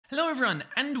Hello everyone,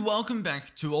 and welcome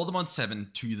back to All the Mod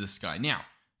 7 to the Sky. Now,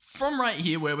 from right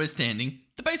here where we're standing,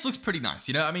 the base looks pretty nice,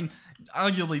 you know? I mean,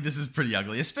 arguably this is pretty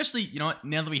ugly, especially, you know what,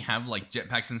 now that we have like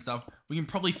jetpacks and stuff, we can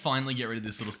probably finally get rid of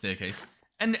this little staircase.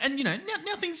 And you know,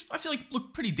 now things, I feel like,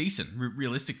 look pretty decent,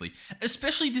 realistically.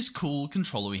 Especially this cool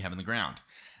controller we have in the ground.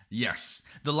 Yes,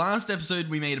 the last episode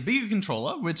we made a bigger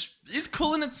controller, which is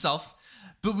cool in itself,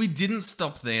 but we didn't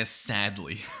stop there,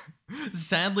 sadly.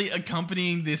 Sadly,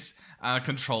 accompanying this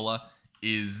controller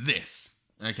is this,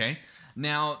 okay?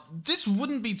 Now, this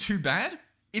wouldn't be too bad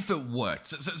if it worked.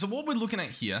 So what we're looking at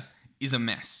here is a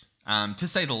mess, to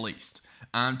say the least.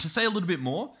 To say a little bit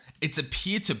more, it's a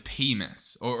peer-to-peer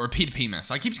mess, or a P2P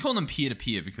mess. I keep calling them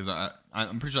peer-to-peer because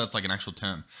I'm pretty sure that's like an actual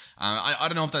term. I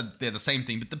don't know if they're the same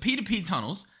thing, but the P2P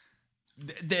tunnels,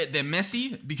 they're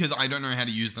messy because I don't know how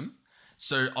to use them.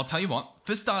 So I'll tell you what,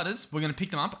 for starters, we're going to pick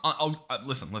them up.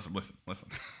 Listen.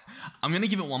 I'm going to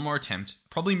give it one more attempt,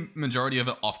 probably majority of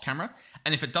it off camera.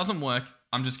 And if it doesn't work,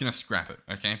 I'm just going to scrap it,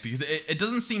 okay? Because it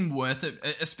doesn't seem worth it,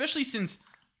 especially since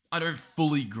I don't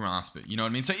fully grasp it, you know what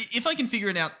I mean? So if I can figure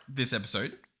it out this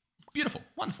episode, beautiful,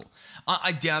 wonderful.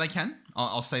 I doubt I can,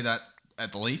 I'll say that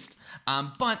at the least.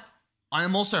 But I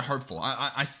am also hopeful.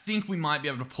 I think we might be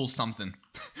able to pull something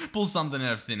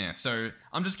out of thin air. So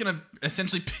I'm just going to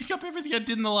essentially pick up everything I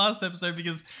did in the last episode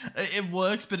because it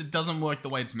works, but it doesn't work the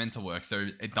way it's meant to work. So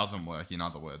it doesn't work, in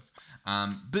other words.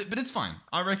 But it's fine.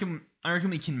 I reckon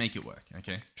we can make it work.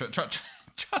 Okay.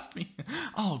 Trust me.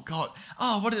 Oh God.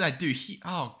 Oh, what did I do?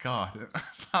 Oh God.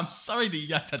 I'm sorry that you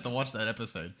guys had to watch that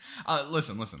episode.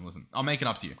 Listen. I'll make it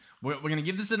up to you. We're going to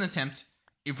give this an attempt.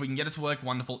 If we can get it to work,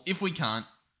 wonderful. If we can't,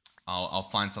 I'll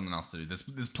find something else to do.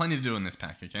 There's plenty to do in this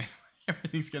pack, okay?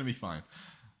 Everything's going to be fine.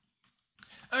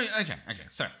 Okay.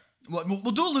 So,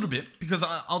 we'll do a little bit because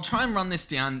I'll try and run this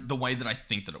down the way that I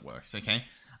think that it works, okay?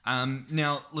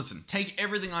 Now, listen, take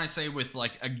everything I say with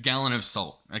like a gallon of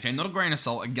salt, okay? Not a grain of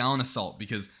salt, a gallon of salt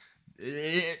because...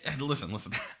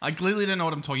 Listen. I clearly don't know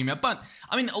what I'm talking about, but,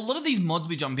 I mean, a lot of these mods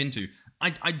we jump into,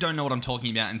 I don't know what I'm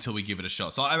talking about until we give it a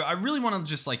shot. So I really want to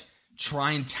just, like,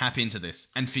 try and tap into this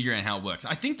and figure out how it works.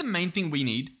 I think the main thing we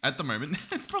need at the moment,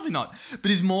 it's probably not, but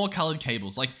is more colored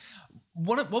cables. Like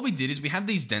what we did is we have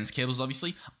these dense cables,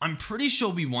 obviously. I'm pretty sure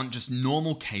we want just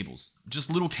normal cables,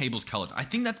 just little cables colored. I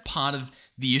think that's part of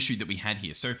the issue that we had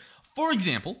here. So for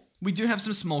example, we do have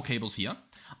some small cables here.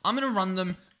 I'm going to run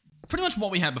them pretty much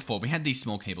what we had before. We had these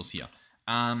small cables here.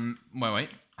 Wait,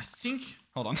 I think,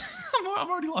 hold on. I'm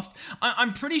already lost.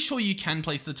 I'm pretty sure you can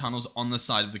place the tunnels on the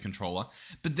side of the controller,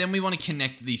 but then we want to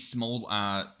connect these small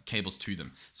cables to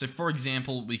them. So for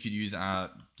example, we could use,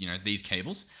 you know, these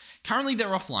cables. Currently they're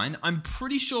offline. I'm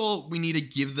pretty sure we need to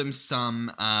give them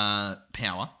some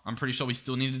power. I'm pretty sure we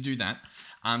still need to do that.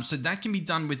 So that can be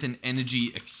done with an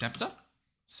energy acceptor.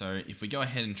 So if we go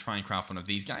ahead and try and craft one of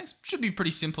these guys, should be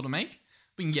pretty simple to make.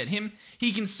 We can get him.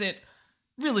 He can sit.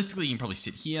 Realistically, you can probably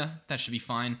sit here. That should be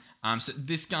fine. So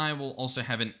this guy will also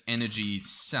have an energy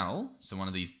cell. So one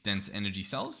of these dense energy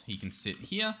cells. He can sit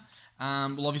here.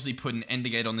 We'll obviously put an ender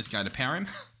gate on this guy to power him.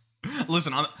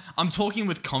 Listen, I'm talking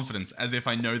with confidence as if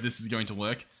I know this is going to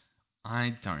work.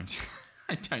 I don't.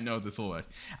 I don't know if this will work.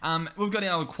 We've got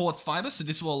our quartz fiber. So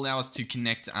this will allow us to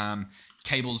connect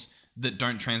cables that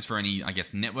don't transfer any, I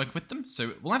guess, network with them.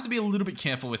 So we'll have to be a little bit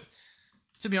careful with,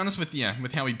 to be honest,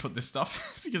 with how we put this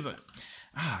stuff. Because...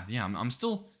 yeah, I'm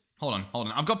still... Hold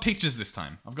on. I've got pictures this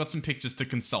time. I've got some pictures to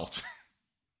consult.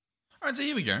 Alright, so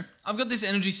here we go. I've got this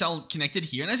energy cell connected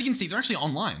here, and as you can see, they're actually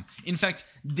online. In fact,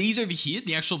 these over here,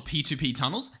 the actual P2P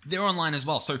tunnels, they're online as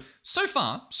well. So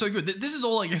far, so good. This is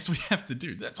all I guess we have to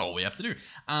do. That's all we have to do.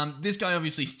 This guy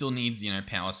obviously still needs, you know,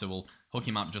 power, so we'll hook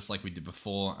him up just like we did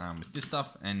before with this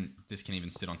stuff, and this can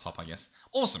even sit on top, I guess.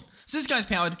 Awesome. So this guy's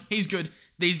powered. He's good.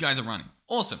 These guys are running.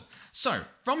 Awesome. So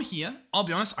from here, I'll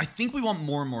be honest, I think we want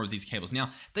more and more of these cables.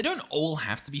 Now, they don't all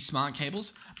have to be smart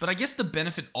cables, but I guess the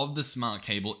benefit of the smart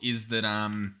cable is that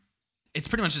it's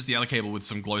pretty much just the other cable with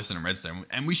some glowstone and redstone,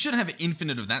 and we should have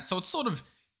infinite of that, so it's sort of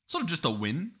just a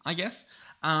win, I guess.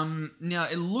 Now,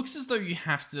 it looks as though you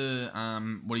have to,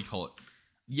 what do you call it?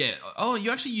 Yeah, oh,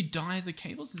 you dye the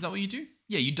cables? Is that what you do?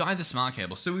 Yeah, you dye the smart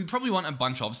cables. So we probably want a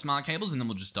bunch of smart cables, and then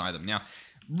we'll just dye them. Now,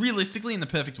 realistically, in the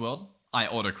perfect world, I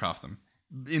autocraft them.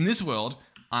 In this world,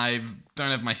 I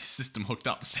don't have my system hooked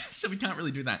up, so we can't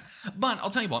really do that. But I'll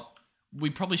tell you what, we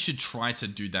probably should try to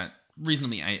do that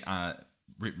reasonably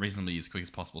as quick as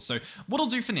possible. So what I'll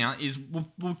do for now is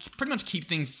we'll pretty much keep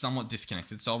things somewhat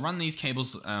disconnected. So I'll run these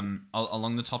cables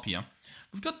along the top here.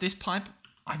 We've got this pipe.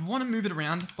 I want to move it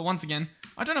around, but once again,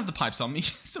 I don't have the pipes on me,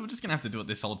 so we're just going to have to do it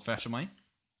this old-fashioned way.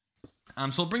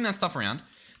 So I'll bring that stuff around.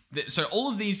 So all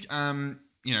of these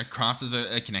you know, crafters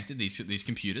are connected, these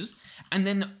computers. And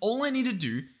then all I need to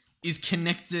do is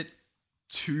connect it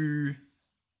to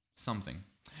something.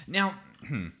 Now,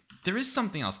 there is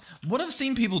something else. What I've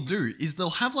seen people do is they'll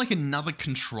have like another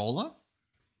controller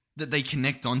that they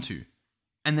connect onto.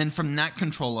 And then from that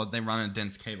controller, they run a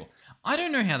dense cable. I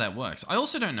don't know how that works. I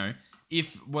also don't know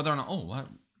if whether or not, oh, what?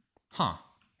 Huh.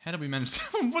 How did we manage to,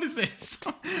 what is this?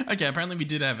 Okay, apparently we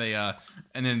did have an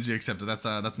energy acceptor.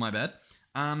 That's my bad.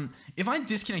 If I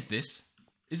disconnect this,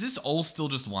 is this all still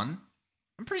just one?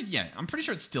 I'm pretty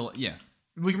sure it's still, yeah.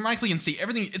 We can right click and see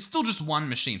everything. It's still just one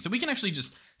machine. So we can actually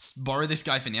just borrow this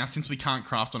guy for now since we can't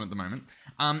craft on it at the moment.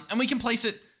 And we can place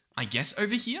it, I guess,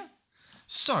 over here.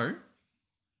 So,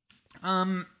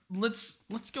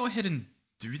 let's go ahead and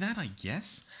do that, I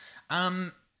guess.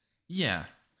 Yeah.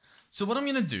 So what I'm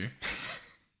going to do,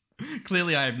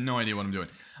 clearly I have no idea what I'm doing.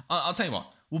 I'll tell you what,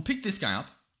 we'll pick this guy up.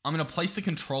 I'm going to place the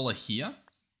controller here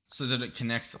so that it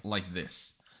connects like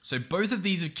this. So both of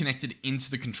these are connected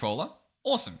into the controller.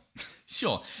 Awesome.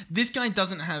 Sure. This guy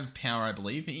doesn't have power, I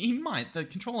believe. He might. The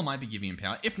controller might be giving him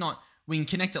power. If not, we can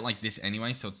connect it like this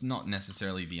anyway, so it's not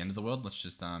necessarily the end of the world. Let's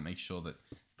just make sure that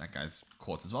that guy's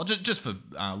quartz as well, just for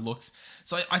looks.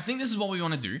 So I think this is what we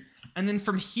want to do. And then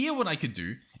from here, what I could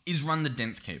do is run the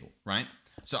dense cable, right?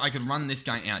 So I could run this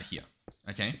guy out here,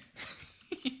 okay?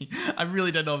 I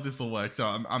really don't know if this will work, so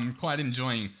I'm quite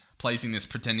enjoying placing this,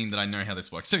 pretending that I know how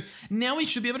this works. So now we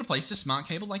should be able to place a smart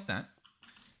cable like that.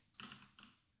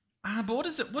 But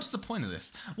what's the point of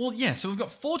this? Well, yeah, so we've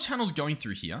got 4 channels going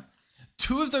through here.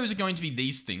 2 of those are going to be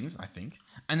these things, I think.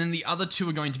 And then the other 2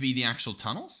 are going to be the actual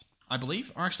tunnels, I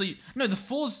believe. Or actually, no,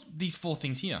 these 4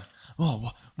 things here. Whoa,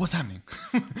 what's happening?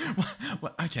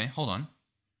 Okay, hold on.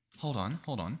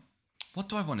 What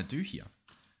do I want to do here?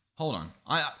 Hold on.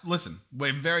 Listen,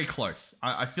 we're very close.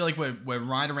 I feel like we're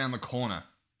right around the corner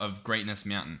of Greatness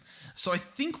Mountain. So I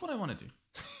think what I want to do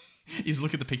is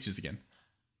look at the pictures again.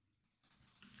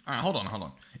 All right, hold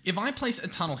on. If I place a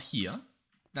tunnel here,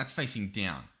 that's facing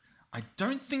down. I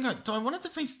don't think do I want it to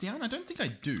face down? I don't think I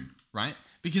do, right?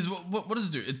 Because what does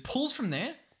it do? It pulls from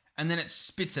there and then it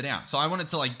spits it out. So I want it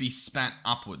to like be spat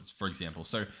upwards, for example.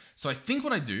 So I think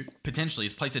what I do potentially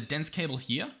is place a dense cable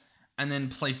here and then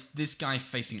place this guy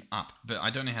facing up. But I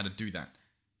don't know how to do that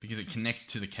because it connects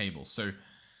to the cable. So,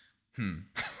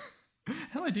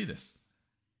 how do I do this?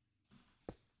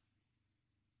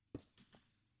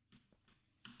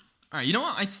 All right, you know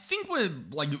what? I think we're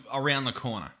like around the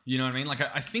corner. You know what I mean? Like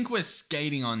I think we're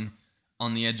skating on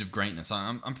the edge of greatness.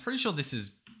 I'm pretty sure this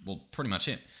is, well, pretty much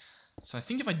it. So I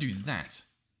think if I do that,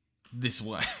 this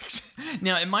works.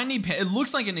 Now it might need power. It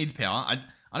looks like it needs power.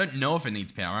 I don't know if it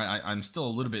needs power. I'm still a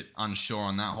little bit unsure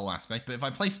on that whole aspect. But if I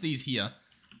place these here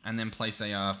and then place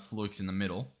a flux in the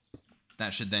middle,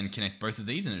 that should then connect both of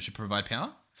these and it should provide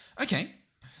power. Okay,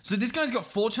 so this guy's got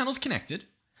 4 channels connected.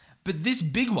 But this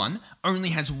big one only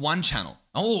has 1 channel.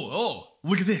 Oh,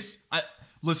 look at this.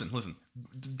 Listen.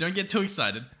 Don't get too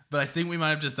excited, but I think we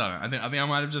might have just done it. I think I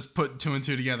might have just put 2 and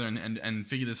 2 together and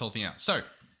figured this whole thing out. So,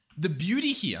 the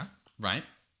beauty here, right?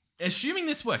 Assuming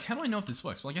this works. How do I know if this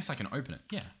works? Well, I guess I can open it.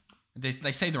 Yeah.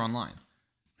 They say they're online.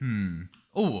 Yeah,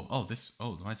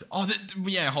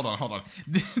 hold on.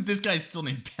 This guy still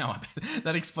needs power.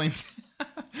 That explains...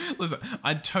 Listen,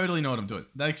 I totally know what I'm doing.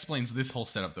 That explains this whole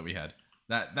setup that we had.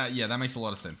 Yeah, that makes a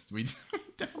lot of sense. We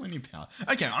definitely need power.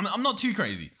 Okay, I'm not too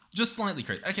crazy. Just slightly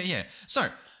crazy. Okay, yeah. So,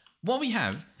 what we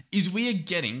have is we are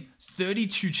getting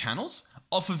 32 channels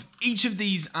off of each of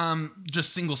these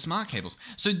just single smart cables.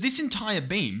 So this entire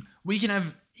beam, we can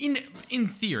have, in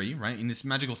theory, right, in this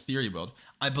magical theory world,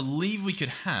 I believe we could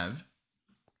have,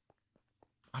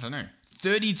 I don't know,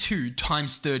 32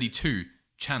 times 32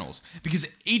 channels. Because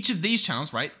each of these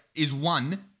channels, right, is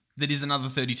one that is another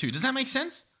 32. Does that make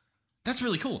sense? That's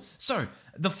really cool. So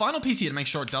the final piece here to make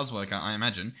sure it does work, I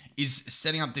imagine, is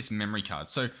setting up this memory card.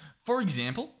 So for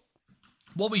example,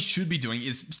 what we should be doing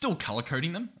is still color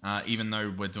coding them, even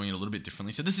though we're doing it a little bit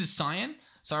differently. So this is cyan.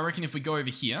 So I reckon if we go over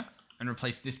here and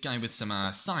replace this guy with some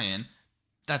cyan,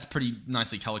 that's pretty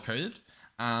nicely color coded.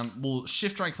 We'll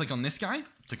shift right click on this guy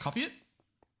to copy it.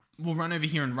 We'll run over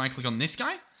here and right click on this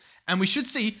guy. And we should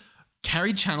see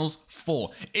carried channels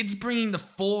 4. It's bringing the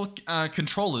 4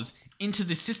 controllers into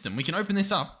this system. We can open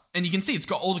this up and you can see it's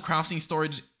got all the crafting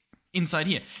storage inside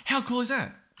here. How cool is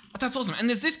that? That's awesome. And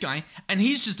there's this guy and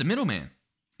he's just a middleman.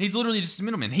 He's literally just a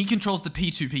middleman. He controls the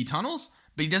P2P tunnels,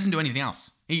 but he doesn't do anything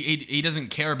else. He doesn't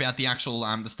care about the actual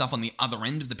the stuff on the other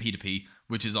end of the P2P,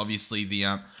 which is obviously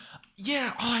the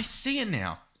yeah, oh, I see it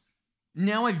now.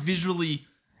 Now I visually,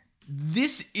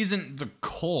 this isn't the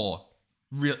core.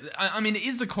 I mean, it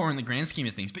is the core in the grand scheme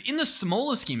of things, but in the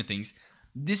smaller scheme of things,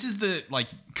 this is the like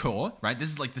core, right? This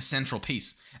is like the central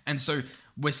piece. And so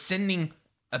we're sending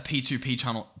a P2P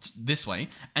channel this way,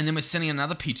 and then we're sending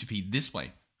another P2P this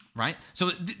way, right? So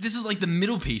this is like the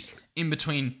middle piece in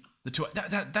between the two.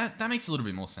 That makes a little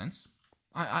bit more sense.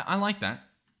 I like that.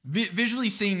 Visually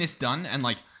seeing this done and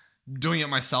like doing it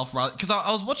myself, rather, because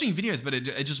I was watching videos, but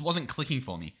it just wasn't clicking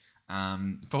for me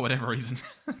for whatever reason.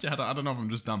 I don't know if I'm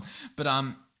just dumb,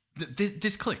 but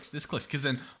this clicks, because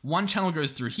then one channel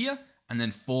goes through here, and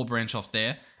then 4 branch off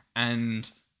there, and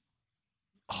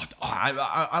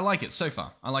I like it so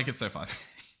far. I like it so far.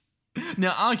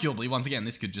 Now, arguably, once again,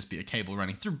 this could just be a cable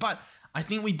running through, but I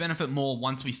think we benefit more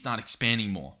once we start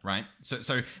expanding more, right?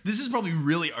 So this is probably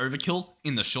really overkill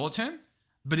in the short term,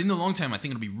 but in the long term, I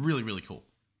think it'll be really, really cool.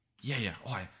 Yeah.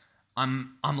 Oh,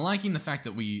 I'm liking the fact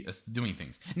that we are doing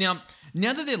things. Now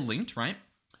that they're linked, right?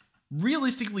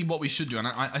 Realistically, what we should do, and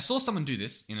I saw someone do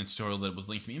this in a tutorial that was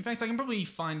linked to me. In fact, I can probably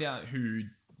find out whose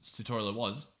tutorial it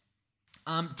was.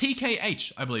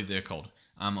 TKH, I believe they're called,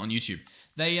 on YouTube.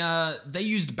 They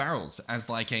used barrels as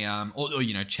like a or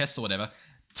you know, chests or whatever,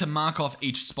 to mark off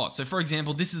each spot. So for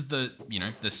example, this is the, you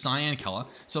know, the cyan color.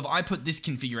 So if I put this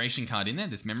configuration card in there,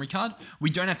 this memory card, we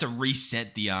don't have to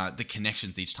reset the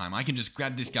connections each time. I can just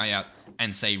grab this guy out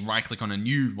and say right click on a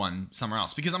new one somewhere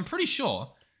else, because I'm pretty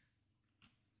sure,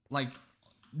 like,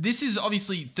 this is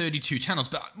obviously 32 channels,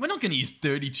 but we're not going to use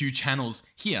 32 channels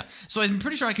here. So I'm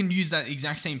pretty sure I can use that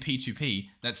exact same P2P,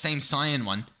 that same cyan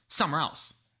one, somewhere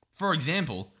else. For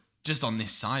example, just on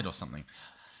this side or something.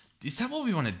 Is that what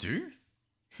we want to do?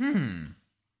 Hold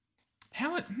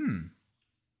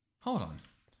on.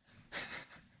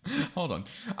 Hold on.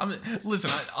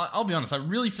 Listen, I'll be honest. I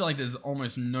really feel like there's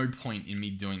almost no point in me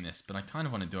doing this, but I kind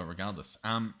of want to do it regardless.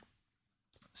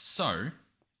 So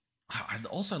I'd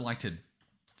also like to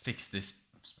fix this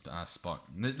spot.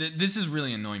 This is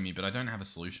really annoying me, but I don't have a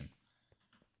solution.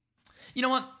 You know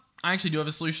what? I actually do have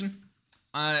a solution.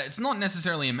 It's not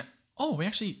necessarily oh, we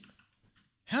actually...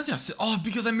 How's our... Oh,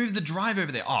 because I moved the drive over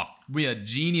there. Oh, we are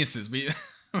geniuses. We're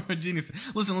geniuses.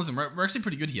 Listen. We're actually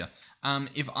pretty good here.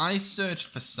 If I search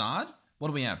facade, what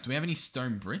do we have? Do we have any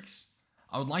stone bricks?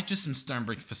 I would like just some stone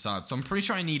brick facade. So I'm pretty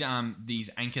sure I need these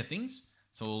anchor things.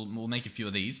 So we'll make a few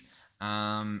of these.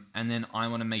 And then I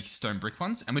want to make stone brick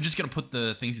ones. And we're just going to put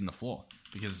the things in the floor.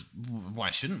 Because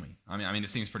why shouldn't we? I mean, it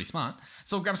seems pretty smart.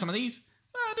 So we'll grab some of these.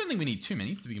 I don't think we need too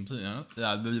many, to be completely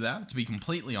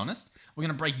honest. We're going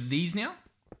to break these now.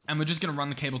 And we're just going to run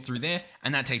the cable through there,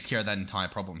 and that takes care of that entire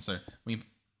problem. So we...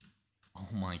 Oh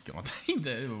my god. I'm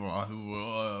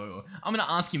going to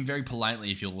ask him very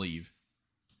politely if he'll leave.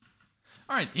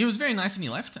 Alright, he was very nice when he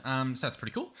left, so that's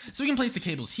pretty cool. So we can place the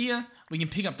cables here, we can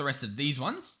pick up the rest of these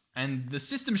ones, and the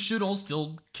system should all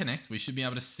still connect. We should be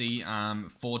able to see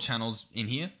 4 channels in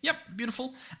here. Yep,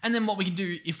 beautiful. And then what we can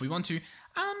do, if we want to,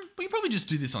 we can probably just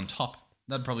do this on top.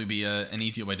 That'd probably be an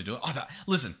easier way to do it. Oh,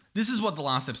 listen, this is what the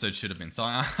last episode should have been, so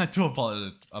I do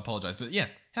apologize. But yeah,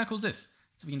 how cool is this?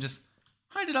 So we can just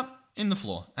hide it up in the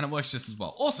floor, and it works just as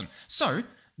well. Awesome. So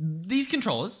these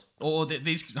controllers, or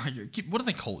these, what are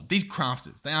they called? These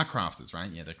crafters. They are crafters,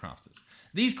 right? Yeah, they're crafters.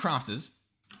 These crafters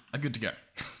are good to go.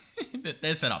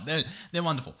 They're set up. They're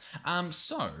wonderful.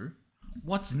 So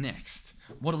what's next?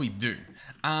 What do we do?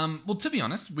 Well, to be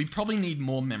honest, we probably need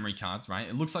more memory cards, right?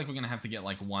 It looks like we're going to have to get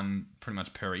like 1 pretty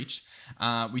much per each.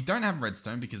 We don't have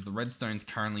redstone because the redstone's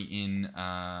currently in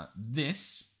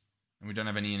this, and we don't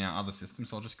have any in our other system,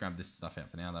 so I'll just grab this stuff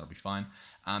out for now. That'll be fine.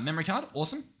 Memory card,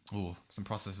 awesome. Ooh, some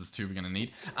processors too we're going to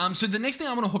need. So the next thing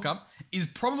I want to hook up is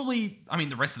probably,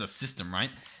 the rest of the system, right?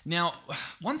 Now,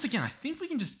 once again, I think we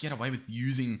can just get away with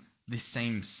using this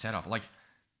same setup. Like,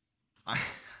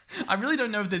 I really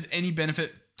don't know if there's any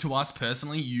benefit to us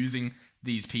personally using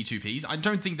these P2Ps. I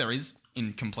don't think there is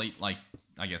in complete, like,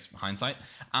 I guess, hindsight.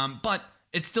 But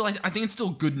it's still, I think it's still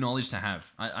good knowledge to have.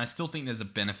 I still think there's a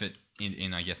benefit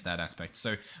in I guess, that aspect.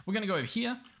 So we're going to go over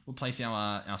here. We'll place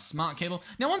our smart cable.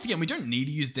 Now, once again, we don't need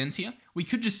to use dense here. We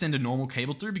could just send a normal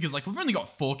cable through because, like, we've only got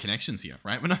 4 connections here,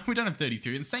 right? We don't have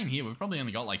 32. And same here. We've probably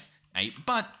only got, like, 8.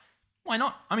 But why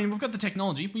not? We've got the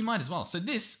technology. We might as well. So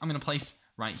this, I'm going to place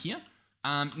right here.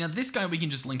 Now this guy we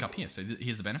can just link up here. So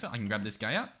here's the benefit. I can grab this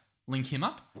guy out, link him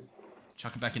up,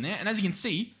 chuck it back in there. And as you can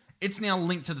see, it's now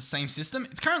linked to the same system.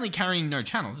 It's currently carrying no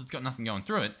channels. It's got nothing going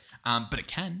through it, but it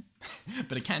can.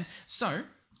 But it can. So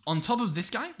on top of this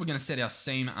guy, we're going to set our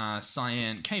same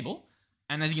cyan cable.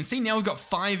 And as you can see, now we've got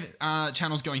 5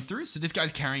 channels going through. So this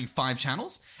guy's carrying 5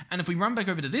 channels. And if we run back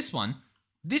over to this one,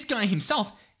 this guy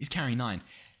himself is carrying 9.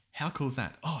 How cool is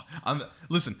that? Oh,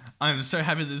 listen, I'm so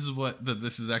happy that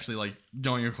this is actually like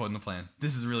going according to plan.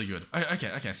 This is really good.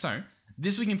 Okay. So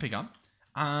this we can pick up.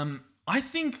 I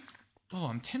think Oh,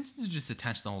 I'm tempted to just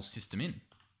attach the whole system in.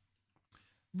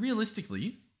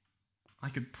 Realistically, I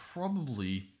could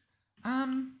probably...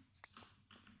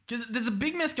 There's a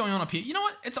big mess going on up here. You know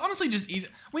what? It's honestly just easy.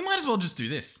 We might as well just do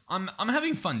this. I'm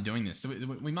having fun doing this, so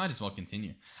we might as well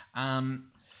continue.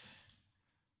 I'm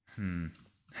trying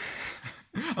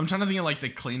to think of like the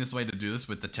cleanest way to do this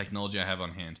with the technology I have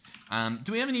on hand.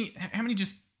 Do we have any... How many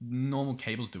just normal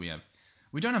cables do we have?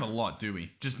 We don't have a lot, do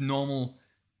we? Just normal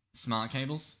smart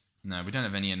cables? No, we don't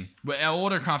have any in... Our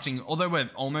auto crafting, although we're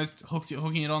almost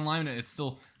hooking it online, it's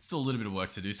still a little bit of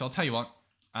work to do. So I'll tell you what.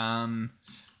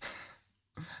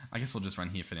 I guess we'll just run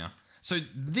here for now. So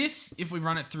this, if we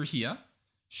run it through here,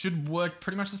 should work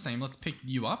pretty much the same. Let's pick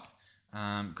you up.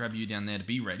 Grab you down there to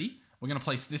be ready. We're going to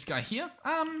place this guy here.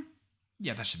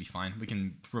 Yeah, that should be fine. We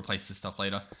can replace this stuff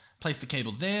later. Place the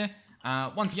cable there.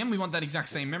 Once again, we want that exact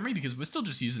same memory because we're still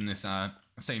just using this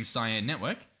same cyan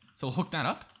network. So we'll hook that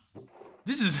up.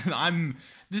 This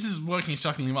is working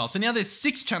shockingly well. So now there's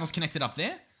 6 channels connected up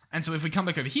there. And so if we come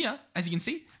back over here, as you can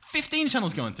see, 15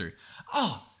 channels going through.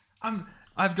 Oh,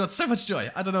 I've got so much joy.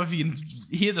 I don't know if you can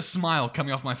hear the smile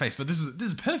coming off my face, but this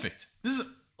is perfect.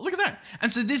 Look at that.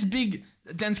 And so this big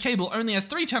dense cable only has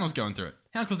 3 channels going through it.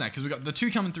 How cool is that? Because we've got the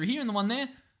 2 coming through here and the one there.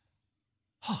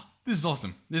 Oh, this is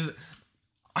awesome.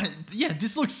 Yeah,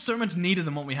 this looks so much neater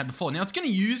than what we had before. Now it's going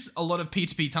to use a lot of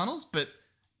P2P tunnels, but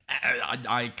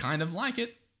I kind of like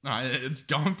it. It's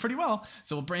going pretty well.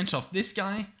 So we'll branch off this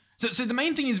guy. So the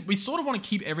main thing is we sort of want to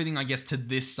keep everything, I guess, to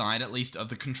this side at least of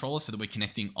the controller so that we're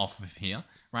connecting off of here,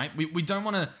 right? We don't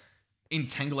want to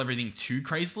entangle everything too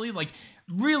crazily. Like,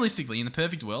 realistically, in the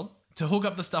perfect world, to hook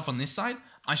up the stuff on this side,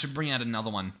 I should bring out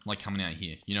another one, like, coming out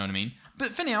here. You know what I mean? But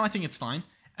for now, I think it's fine.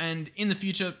 And in the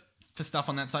future, for stuff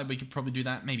on that side, we could probably do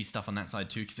that. Maybe stuff on that side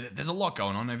too, because there's a lot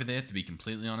going on over there, to be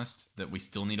completely honest, that we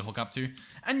still need to hook up to.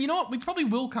 And you know what? We probably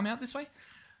will come out this way.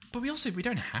 But we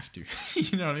don't have to.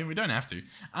 You know what I mean? We don't have to.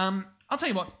 I'll tell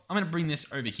you what. I'm going to bring this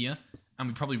over here. And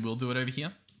we probably will do it over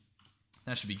here.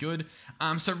 That should be good.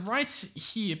 So right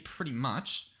here, pretty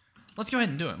much. Let's go ahead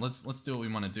and do it. Let's do what we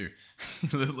want to do.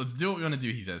 Let's do what we want to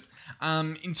do, he says.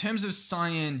 In terms of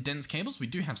cyan dense cables, we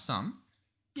do have some.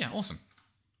 Yeah, awesome.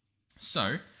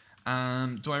 So,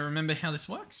 do I remember how this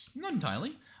works? Not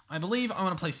entirely. I believe I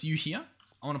want to place you here.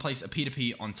 I want to place a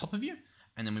P2P on top of you.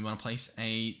 And then we want to place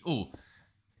a... Ooh.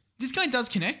 This guy does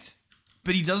connect,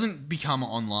 but he doesn't become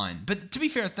online. But to be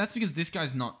fair, that's because this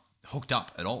guy's not hooked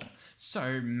up at all.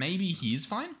 So maybe he is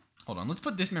fine. Hold on, let's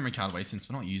put this memory card away since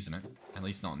we're not using it. At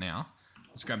least not now.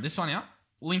 Let's grab this one out,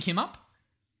 link him up.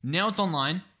 Now it's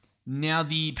online. Now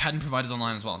the pattern provider's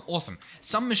online as well. Awesome.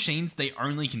 Some machines, they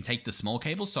only can take the small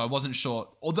cable, so I wasn't sure.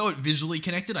 Although it visually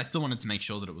connected, I still wanted to make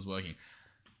sure that it was working.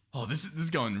 Oh, this is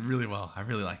going really well. I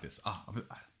really like this. Oh,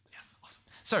 yes, awesome.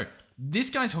 So this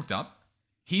guy's hooked up.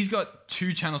 He's got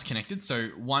 2 channels connected, so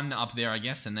one up there, I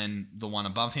guess, and then the one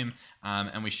above him,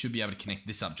 and we should be able to connect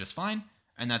this up just fine,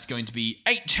 and that's going to be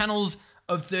 8 channels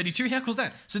of 32. How cool is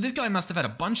that? So this guy must have had a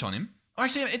bunch on him. Oh,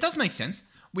 actually, it does make sense.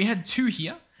 We had 2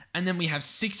 here, and then we have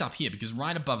 6 up here, because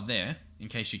right above there, in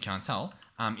case you can't tell,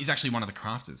 is actually one of the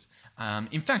crafters.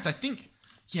 In fact, I think,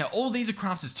 yeah, all these are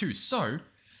crafters too, so,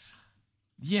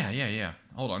 yeah,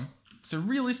 hold on. So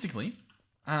realistically,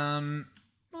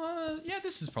 yeah,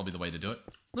 this is probably the way to do it.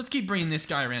 Let's keep bringing this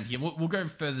guy around here. We'll go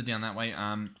further down that way.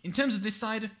 In terms of this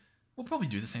side, we'll probably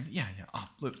do the same thing. Yeah. Oh,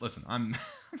 listen, I'm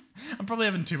probably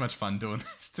having too much fun doing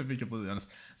this, to be completely honest.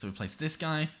 So we place this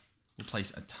guy. We'll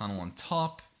place a tunnel on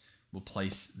top. We'll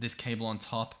place this cable on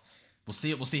top. We'll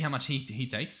see how much heat he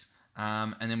takes.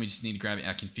 And then we just need to grab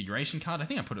our configuration card. I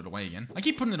think I put it away again. I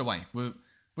keep putting it away. We're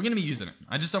going to be using it.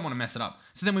 I just don't want to mess it up.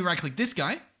 So then we right-click this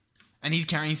guy, and he's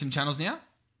carrying some channels now.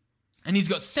 And he's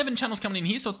got 7 channels coming in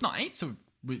here, so it's not 8, so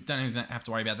we don't even have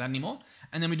to worry about that anymore.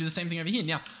 And then we do the same thing over here.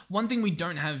 Now, one thing we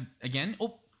don't have, again, I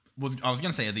was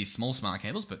going to say are these small smart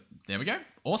cables, but there we go.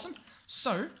 Awesome.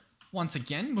 So, once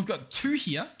again, we've got 2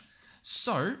 here.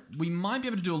 So, we might be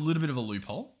able to do a little bit of a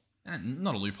loophole.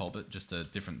 Not a loophole, but just a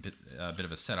different bit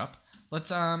of a setup.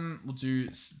 Let's, we'll do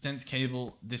dense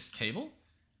cable, this cable.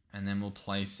 And then we'll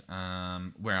place,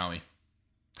 where are we?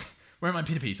 Where are my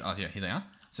P2Ps? Oh, here they are.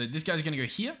 So, this guy's going to go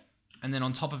here. And then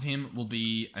on top of him will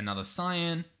be another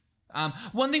cyan.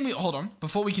 One thing hold on,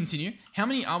 before we continue, how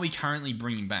many are we currently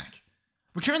bringing back?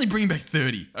 We're currently bringing back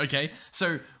 30, okay?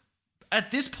 So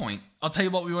at this point, I'll tell you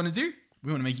what we want to do.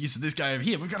 We want to make use of this guy over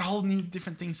here. We've got a whole new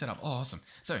different thing set up. Oh, awesome.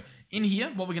 So in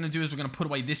here, what we're going to do is we're going to put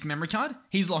away this memory card.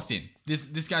 He's locked in.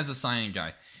 This guy's the cyan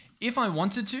guy. If I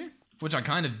wanted to, which I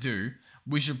kind of do,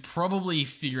 we should probably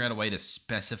figure out a way to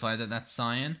specify that that's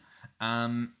cyan.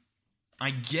 I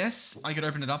guess I could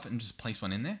open it up and just place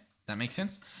one in there. That makes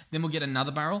sense. Then we'll get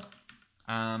another barrel.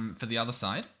 for the other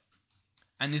side.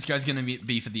 And this guy's going to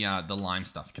be for the lime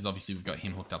stuff, because obviously we've got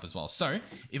him hooked up as well. So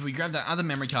if we grab that other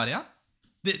memory card out,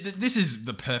 this is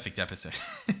the perfect episode.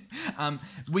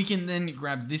 We can then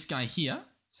grab this guy here.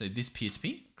 So this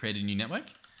P2P, create a new network.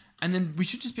 And then we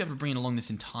should just be able to bring it along this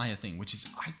entire thing, which is,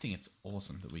 I think it's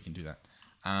awesome that we can do that.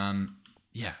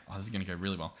 Yeah, this is going to go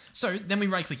really well. So then we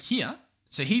right click here.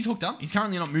 So he's hooked up. He's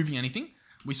currently not moving anything.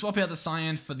 We swap out the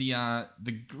cyan for we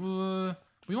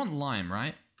want lime,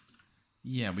 right?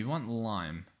 Yeah, we want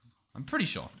lime. I'm pretty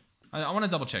sure. I want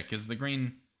to double check because the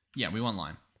green, yeah, we want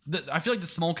lime. I feel like the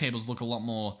small cables look a lot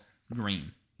more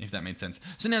green, if that made sense.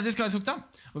 So now this guy's hooked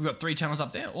up. We've got 3 channels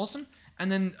up there. Awesome.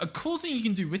 And then a cool thing you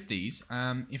can do with these,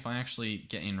 if I actually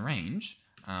get in range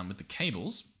with the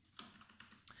cables,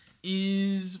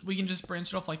 is we can just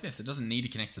branch it off like this. It doesn't need to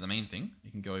connect to the main thing.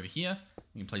 You can go over here.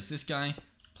 We can place this guy,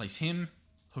 place him,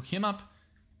 hook him up,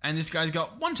 and this guy's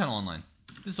got 1 channel online.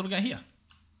 This little guy here.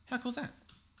 How cool is that?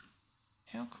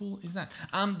 How cool is that?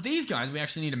 These guys we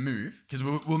actually need to move because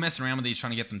we're messing around with these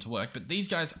trying to get them to work. But these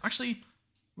guys actually,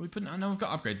 we put. I know we've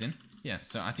got upgrades in. Yeah,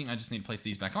 so I think I just need to place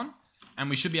these back on, and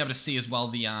we should be able to see as well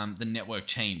the network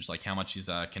change, like how much is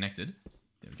connected.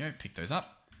 There we go. Pick those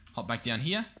up. Hop back down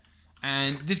here,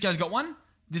 and this guy's got 1.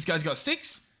 This guy's got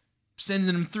 6. Sending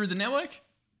them through the network.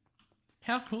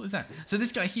 How cool is that? So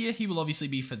this guy here, he will obviously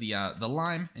be for the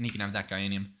lime, and he can have that guy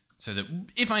in him. So that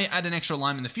if I add an extra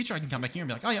lime in the future, I can come back here and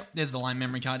be like, oh yeah, there's the lime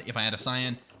memory card. If I add a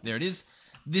cyan, there it is.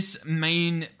 This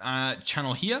main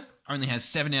channel here only has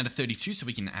 7 out of 32, so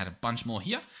we can add a bunch more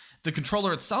here. The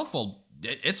controller itself, well,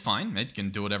 it's fine. It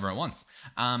can do whatever it wants.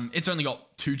 It's only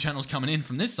got 2 channels coming in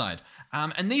from this side.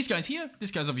 And these guys here, this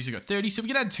guy's obviously got 30, so we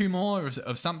can add 2 more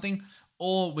of something,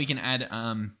 or we can add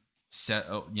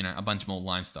a bunch more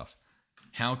lime stuff.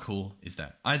 How cool is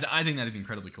that? I think that is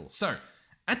incredibly cool. So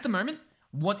at the moment,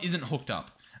 what isn't hooked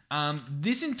up?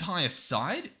 This entire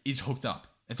side is hooked up.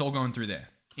 It's all going through there.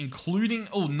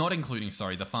 Not including,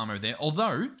 sorry, the farm over there.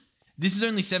 Although, this is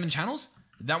only 7 channels.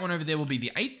 That one over there will be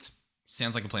the 8th.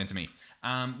 Sounds like a plan to me.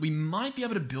 We might be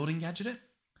able to building gadget it.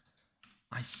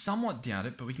 I somewhat doubt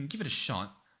it, but we can give it a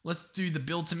shot. Let's do the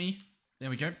build to me. There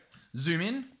we go. Zoom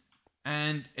in.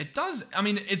 And it does, I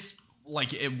mean, it's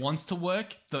like it wants to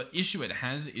work. The issue it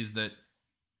has is that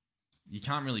you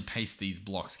can't really paste these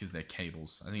blocks because they're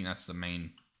cables. I think that's the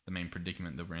main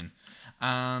predicament that we're in.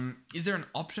 Is there an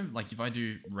option, like if I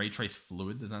do ray trace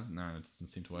fluid, no, it doesn't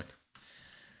seem to work.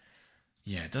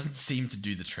 Yeah, it doesn't seem to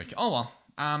do the trick. Oh well,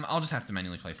 I'll just have to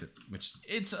manually place it, which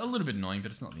it's a little bit annoying,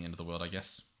 but it's not the end of the world, I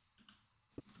guess.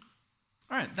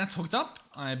 All right, that's hooked up,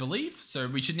 I believe. So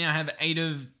we should now have 8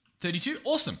 of 32.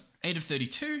 Awesome, 8 of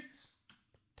 32.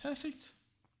 Perfect,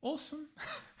 awesome.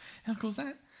 How cool is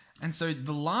that? And so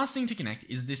the last thing to connect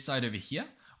is this side over here,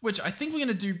 which I think we're going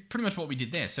to do pretty much what we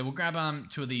did there. So we'll grab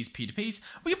 2 of these P2Ps.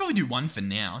 We can probably do 1 for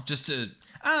now, just to,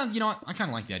 you know what? I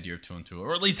kind of like the idea of 2 and 2,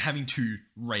 or at least having 2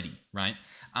 ready, right?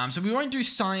 So we won't do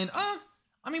cyan.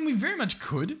 I mean, we very much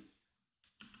could.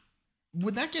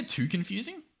 Would that get too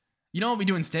confusing? You know what we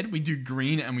do instead? We do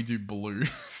green and we do blue.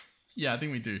 Yeah, I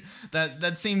think we do.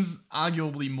 That seems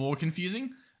arguably more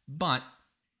confusing, but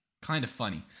kind of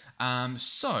funny.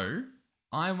 So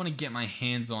I want to get my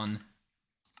hands on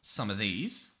some of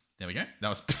these. There we go. That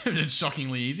was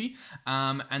shockingly easy.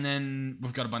 And then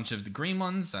we've got a bunch of the green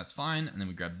ones. That's fine. And then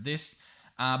we grab this.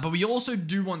 But we also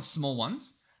do want small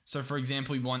ones. So for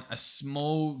example, we want a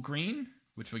small green,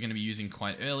 which we're going to be using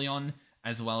quite early on,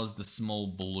 as well as the small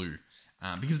blue.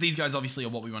 Because these guys obviously are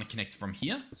what we want to connect from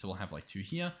here. So we'll have like 2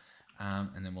 here.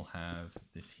 And then we'll have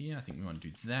this here. I think we want to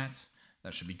do that.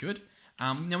 That should be good.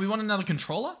 Now we want another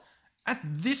controller. At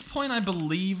this point, I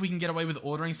believe we can get away with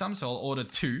ordering some, so I'll order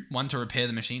 2. 1 to repair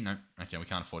the machine. No, okay, we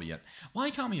can't afford it yet.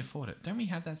 Why can't we afford it? Don't we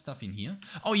have that stuff in here?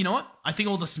 Oh, you know what? I think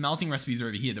all the smelting recipes are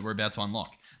over here that we're about to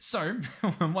unlock. So,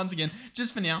 once again,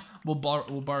 just for now, we'll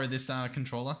borrow this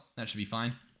controller. That should be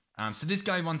fine. So this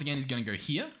guy, once again, is going to go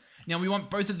here. Now, we want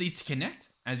both of these to connect,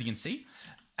 as you can see.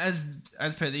 As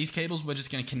per these cables, we're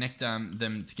just going to connect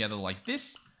them together like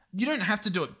this. You don't have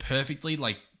to do it perfectly,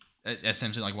 like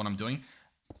essentially like what I'm doing.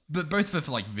 But both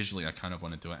for like visually, I kind of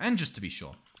want to do it. And just to be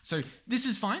sure. So this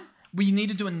is fine. We need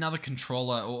to do another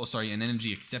controller, or sorry, an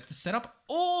energy acceptor setup.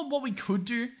 Or what we could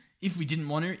do, if we didn't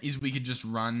want to, is we could just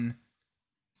run...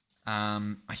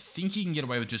 I think you can get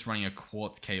away with just running a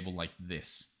quartz cable like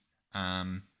this.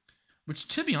 Which,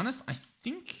 to be honest, I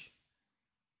think...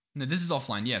 No, this is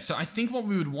offline. Yeah, so I think what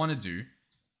we would want to do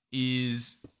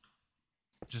is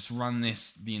just run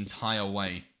this the entire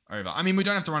way over. I mean, we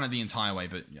don't have to run it the entire way,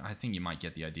 but I think you might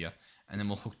get the idea. And then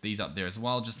we'll hook these up there as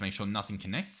well, just to make sure nothing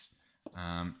connects.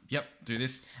 Yep, do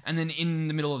this. And then in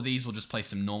the middle of these, we'll just place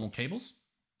some normal cables.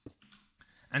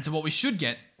 And so what we should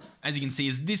get, as you can see,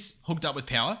 is this hooked up with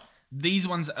power. These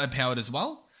ones are powered as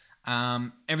well.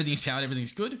 Everything's powered,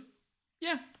 everything's good.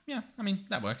 Yeah, I mean,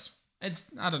 that works.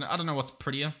 I don't know what's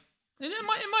prettier.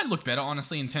 It might look better,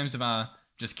 honestly, in terms of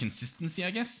just consistency,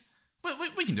 I guess.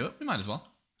 We can do it. We might as well.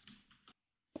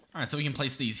 All right, so we can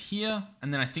place these here,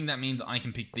 and then I think that means I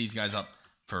can pick these guys up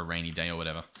for a rainy day or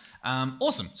whatever.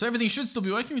 Awesome. So everything should still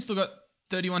be working. We still got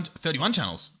 31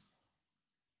 channels.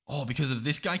 Oh, because of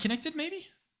this guy connected, maybe?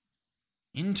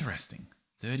 Interesting.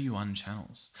 31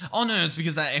 channels. Oh, no, it's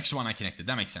because that extra one I connected.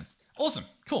 That makes sense. Awesome.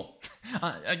 Cool.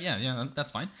 Yeah,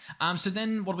 that's fine. So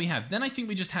then what do we have? Then I think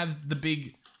we just have the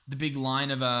big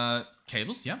line of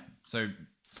cables. Yeah. So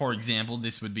for example,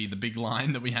 this would be the big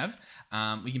line that we have.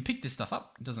 We can pick this stuff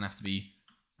up. It doesn't have to be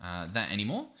that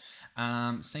anymore.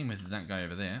 Same with that guy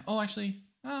over there. Oh, actually,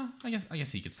 I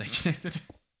guess he could stay connected.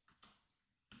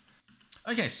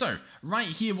 Okay, so right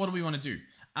here, what do we want to do?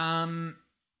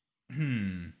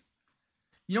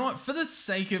 You know what? For the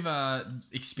sake of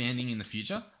expanding in the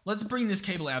future, let's bring this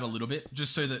cable out a little bit,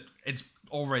 just so that it's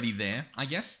already there, I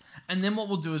guess. And then what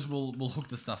we'll do is we'll hook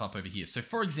the stuff up over here. So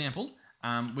for example,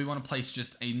 we want to place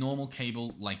just a normal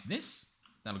cable like this.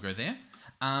 That'll go there.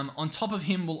 On top of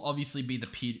him will obviously be the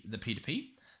P2P.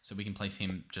 So we can place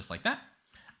him just like that.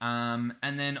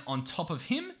 And then on top of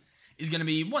him is going to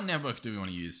be, what network do we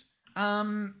want to use?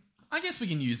 I guess we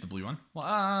can use the blue one.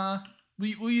 Well,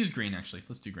 we'll use green actually.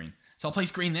 Let's do green. So I'll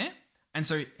place green there. And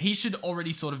so he should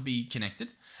already sort of be connected.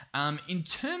 In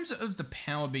terms of the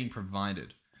power being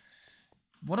provided,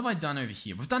 what have I done over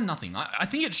here? We've done nothing. I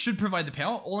think it should provide the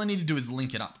power. All I need to do is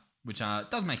link it up, which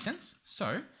does make sense.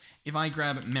 So if I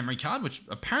grab memory card, which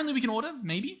apparently we can order,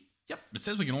 maybe. Yep, it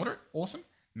says we can order it. Awesome.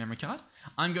 Memory card.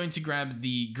 I'm going to grab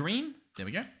the green. There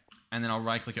we go. And then I'll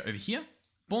right click it over here.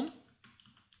 Boom.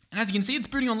 And as you can see, it's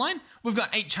booting online. We've got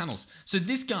 8 channels. So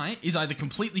this guy is either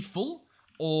completely full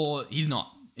or he's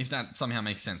not, if that somehow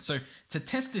makes sense. So to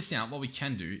test this out, what we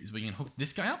can do is we can hook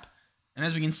this guy up. And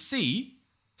as we can see,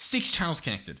 6 channels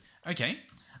connected. Okay.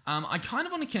 I kind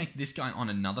of want to connect this guy on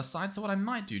another side. So what I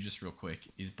might do just real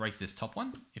quick is break this top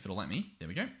one, if it'll let me. There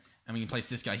we go. And we can place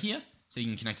this guy here so you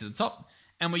can connect to the top.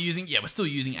 And we're still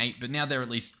using 8, but now they're at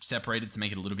least separated to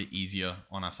make it a little bit easier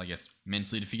on us, I guess,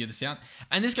 mentally to figure this out.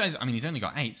 And this guy's, he's only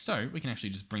got 8, so we can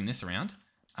actually just bring this around.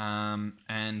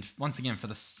 And once again, for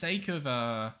the sake of,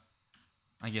 I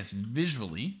guess,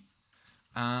 visually,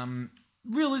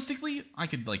 realistically, I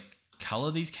could, like,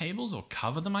 color these cables or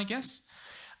cover them, I guess.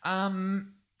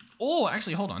 Or,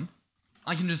 actually, hold on.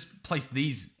 I can just place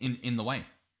these in the way.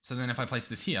 So then if I place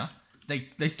this here,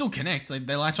 they still connect,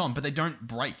 they latch on, but they don't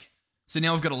break. So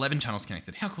now we've got 11 channels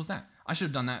connected. How cool is that? I should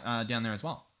have done that down there as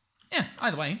well. Yeah,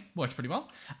 either way, works pretty well.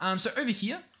 So over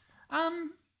here,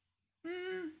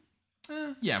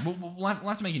 yeah, we'll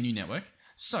have to make a new network.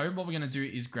 So what we're going to do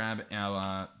is grab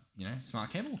our,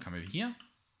 smart cable. We'll come over here.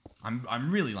 I'm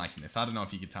really liking this. I don't know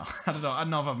if you could tell. I don't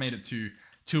know if I've made it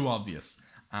too obvious.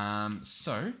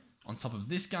 So on top of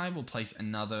this guy, we'll place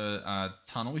another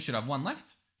tunnel. We should have 1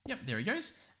 left. Yep, there he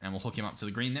goes. And we'll hook him up to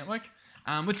the green network.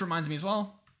 Which reminds me as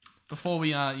well, before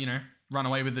we, run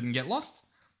away with it and get lost,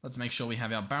 let's make sure we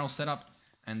have our barrel set up.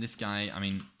 And this guy,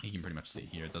 he can pretty much sit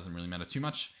here. It doesn't really matter too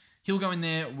much. He'll go in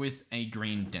there with a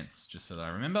green dense, just so that I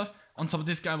remember. On top of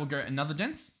this guy, we'll go another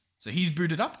dense. So he's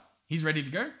booted up. He's ready to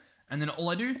go. And then all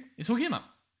I do is hook him up.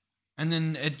 And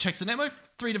then it checks the network.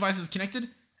 3 devices connected.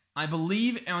 I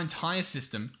believe our entire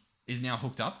system is now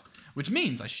hooked up, which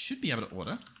means I should be able to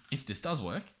order, if this does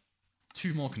work,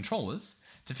 2 more controllers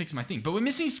to fix my thing. But we're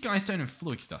missing Skystone and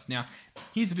Fluid stuff. Now,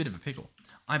 here's a bit of a pickle.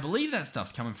 I believe that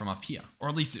stuff's coming from up here, or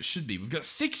at least it should be. We've got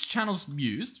 6 channels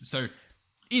used, so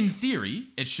in theory,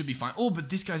 it should be fine. Oh, but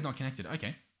this guy's not connected.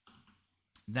 Okay.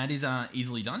 That is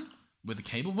easily done with a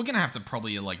cable. We're going to have to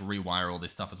probably rewire all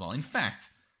this stuff as well. In fact,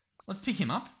 let's pick him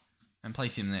up and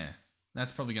place him there.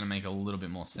 That's probably going to make a little bit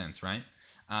more sense, right?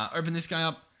 Open this guy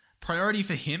up. Priority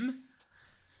for him,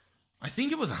 I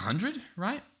think it was 100,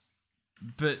 right?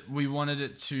 But we wanted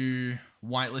it to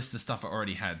whitelist the stuff I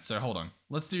already had. So hold on.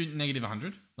 Let's do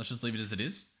 -100. Let's just leave it as it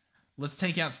is. Let's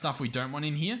take out stuff we don't want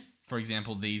in here. For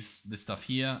example, this stuff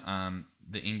here,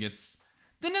 the ingots.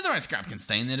 The netherite scrap can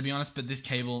stay in there, to be honest, but this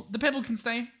cable, the pebble can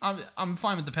stay. I'm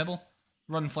fine with the pebble.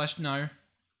 Rotten flesh, no.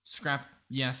 Scrap,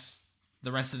 yes.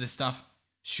 The rest of this stuff,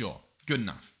 sure. Good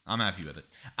enough. I'm happy with it.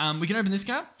 We can open this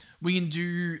guy up. We can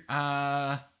do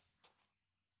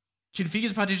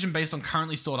configures partition based on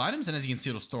currently stored items, and as you can see,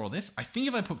 it'll store all this. I think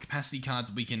if I put capacity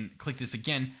cards, we can click this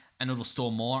again, and it'll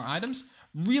store more items.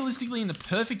 Realistically, in the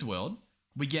perfect world,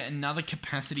 we get another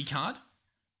capacity card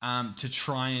to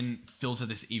try and filter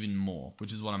this even more,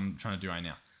 which is what I'm trying to do right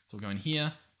now. So we'll go in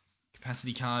here,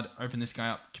 Capacity card, open this guy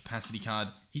up, capacity card.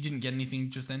 He didn't get anything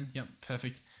just then. Yep,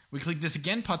 perfect. We click this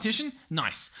again, partition,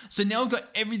 nice. So now we've got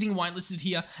everything whitelisted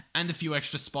here and a few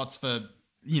extra spots for,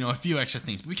 you know, a few extra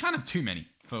things. But we can't have too many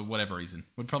for whatever reason.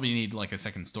 We'd probably need like a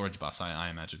second storage bus, I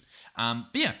imagine. But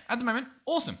yeah, at the moment,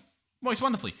 awesome. Works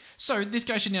wonderfully. So this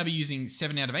guy should now be using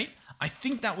 7 out of 8. I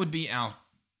think that would be our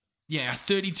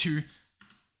 30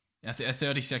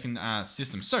 second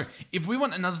system. So if we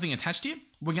want another thing attached here,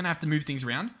 we're going to have to move things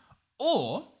around.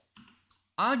 Or,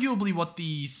 arguably what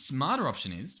the smarter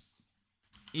option is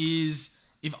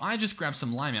if I just grab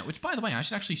some lime out, which by the way, I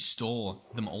should actually store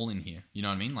them all in here. You know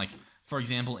what I mean? Like, for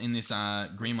example, in this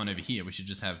green one over here, we should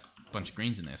just have a bunch of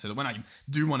greens in there. So that when I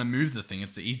do want to move the thing,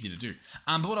 it's easy to do.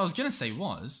 But what I was going to say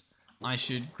was, I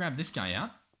should grab this guy out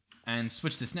and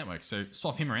switch this network. So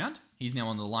swap him around. He's now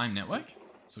on the lime network.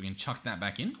 So we can chuck that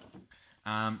back in.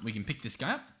 We can pick this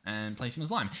guy up and place him as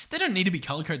lime. They don't need to be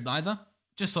color-coded either.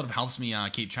 Just sort of helps me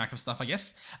keep track of stuff, I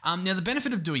guess. Now, the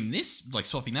benefit of doing this, like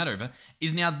swapping that over,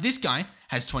 is now this guy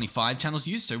has 25 channels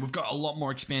used, so we've got a lot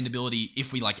more expandability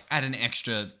if we like add an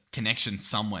extra connection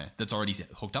somewhere that's already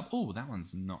hooked up. Oh, that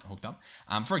one's not hooked up.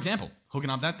 For example, hooking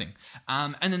up that thing.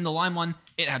 And then the lime one,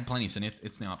 it had plenty, so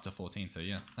it's now up to 14, so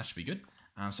yeah, that should be good.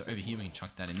 So over here, we can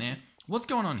chuck that in there. What's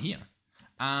going on here?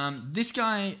 This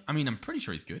guy, I mean, I'm pretty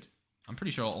sure he's good. I'm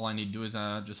pretty sure all I need to do is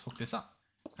just hook this up,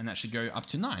 and that should go up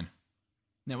to 9.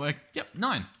 Network, yep,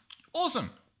 9.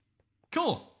 Awesome.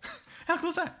 Cool. How cool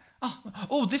is that?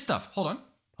 Oh, this stuff. Hold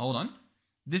on.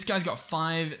 This guy's got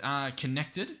 5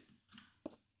 connected.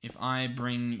 If I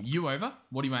bring you over,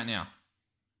 what are you at now?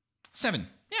 7.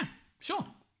 Yeah, sure.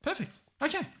 Perfect.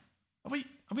 Okay. Are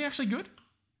we actually good?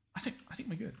 I think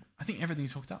we're good. I think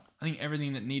everything's hooked up. I think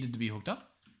everything that needed to be hooked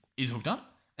up is hooked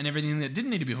up, and everything that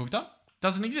didn't need to be hooked up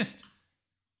doesn't exist.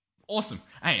 Awesome.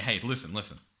 Hey,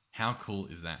 listen. How cool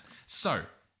is that? So,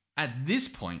 at this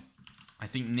point, I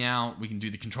think now we can do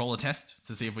the controller test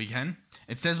to see if we can.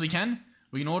 It says we can.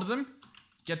 We can order them,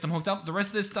 get them hooked up. The rest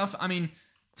of this stuff, I mean,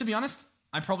 to be honest,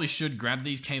 I probably should grab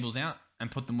these cables out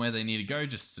and put them where they need to go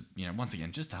just to, you know, once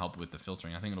again, just to help with the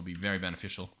filtering. I think it'll be very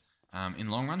beneficial in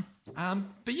the long run.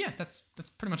 But yeah, that's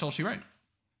pretty much all she wrote.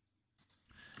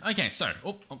 Okay, so,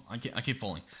 I keep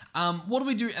falling. What do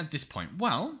we do at this point?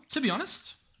 Well, to be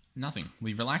honest, nothing.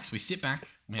 We relax, we sit back,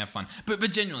 we have fun. But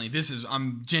genuinely,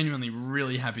 I'm genuinely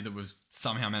really happy that we've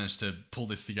somehow managed to pull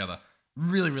this together.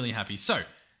 Really, really happy. So,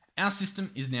 our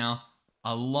system is now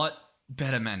a lot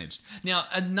better managed. Now,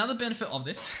 another benefit of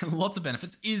this, lots of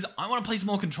benefits, is I want to place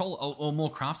more control or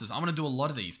more crafters. I want to do a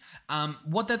lot of these.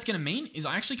 What that's going to mean is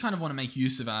I actually kind of want to make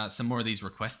use of some more of these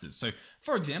requesters. So,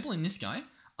 for example, in this guy,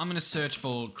 I'm going to search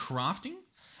for crafting.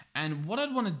 And what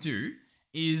I'd want to do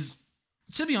is,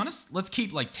 to be honest, let's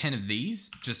keep like 10 of these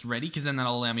just ready, because then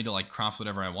that'll allow me to like craft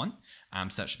whatever I want.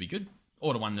 So that should be good.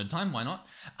 Order one at a time, why not?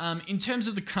 In terms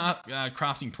of the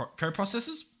crafting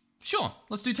co-processors, sure,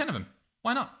 let's do 10 of them.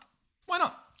 Why not? Why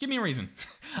not? Give me a reason.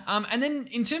 And then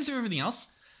in terms of everything else,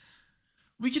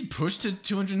 we could push to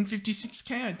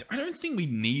 256k. I don't think we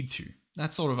need to.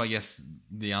 That's sort of, I guess,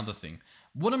 the other thing.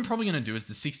 What I'm probably going to do is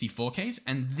the 64Ks,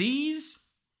 and these,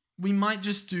 we might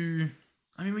just do,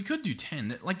 I mean, we could do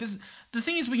 10. Like this, the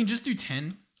thing is we can just do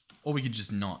 10, or we could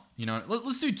just not, you know,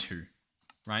 let's do 2,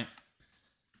 right?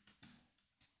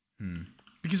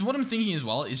 Because what I'm thinking as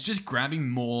well is just grabbing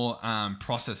more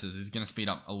processors is going to speed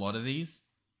up a lot of these,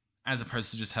 as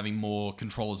opposed to just having more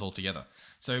controllers altogether.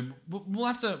 So we'll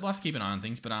have to keep an eye on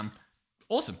things, but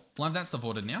awesome. We'll have that stuff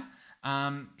ordered now.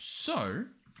 So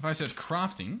if I search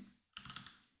crafting,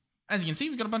 as you can see,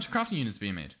 we've got a bunch of crafting units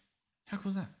being made. How cool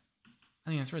is that? I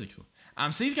think that's really cool.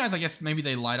 So these guys, I guess maybe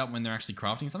they light up when they're actually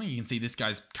crafting something. You can see this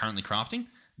guy's currently crafting.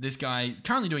 This guy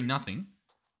currently doing nothing.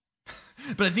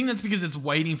 But I think that's because it's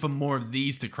waiting for more of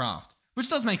these to craft, which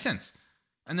does make sense.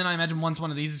 And then I imagine once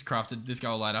one of these is crafted, this guy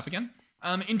will light up again.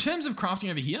 In terms of crafting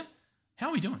over here, how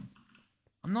are we doing?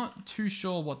 I'm not too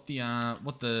sure what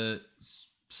the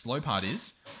slow part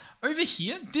is. Over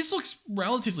here, this looks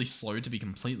relatively slow, to be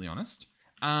completely honest.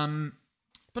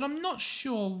 But I'm not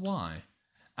sure why.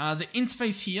 The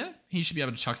interface here, he should be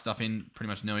able to chuck stuff in pretty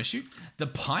much no issue. The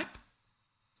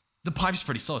pipe's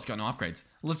pretty slow. It's got no upgrades.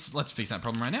 Let's fix that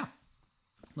problem right now.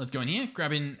 Let's go in here,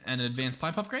 grab in an advanced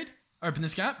pipe upgrade, open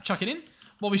this guy up, chuck it in.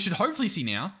 What we should hopefully see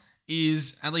now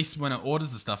is, at least when it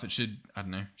orders the stuff, it should, I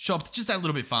don't know, show up just that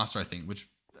little bit faster, I think, which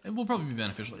it will probably be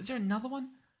beneficial. Is there another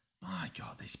one? Oh my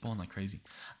God, they spawn like crazy.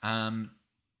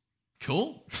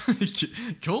 Cool.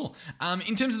 Cool.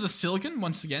 In terms of the silicon,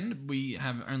 once again, we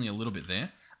have only a little bit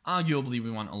there. Arguably, we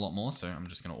want a lot more, so I'm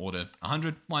just going to order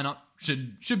 100. Why not?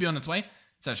 Should be on its way.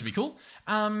 So that should be cool.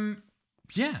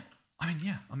 Yeah. I mean,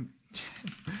 yeah, I'm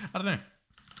I don't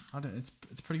know.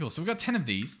 It's pretty cool. So we've got 10 of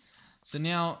these. So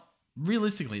now,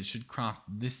 realistically, it should craft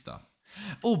this stuff.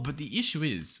 Oh, but the issue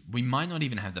is, we might not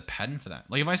even have the pattern for that.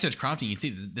 Like if I search crafting, you can see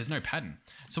that there's no pattern.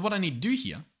 So what I need to do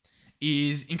here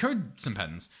is encode some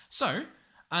patterns. So,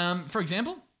 for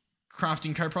example,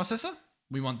 crafting coprocessor.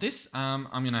 We want this. I'm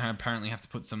going to apparently have to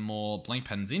put some more blank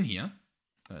patterns in here.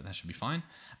 But that should be fine.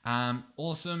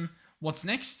 Awesome. What's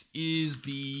next is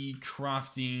the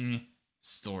crafting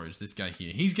storage. This guy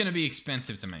here. He's going to be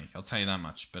expensive to make. I'll tell you that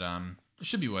much. But it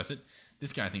should be worth it.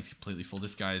 This guy I think is completely full.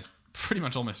 This guy is pretty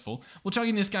much almost full. We'll chuck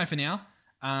in this guy for now.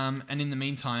 And in the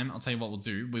meantime, I'll tell you what we'll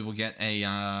do. We will get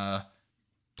a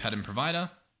pattern provider.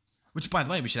 Which, by the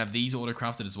way, we should have these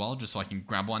auto-crafted as well. Just so I can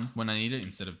grab one when I need it.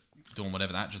 Instead of doing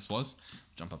whatever that just was.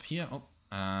 Jump up here. Oh,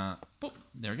 boop,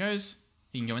 there it goes.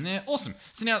 He can go in there. Awesome.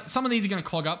 So now some of these are going to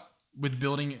clog up with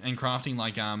building and crafting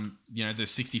like, you know, the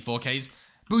 64Ks.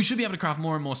 But we should be able to craft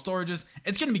more and more storages.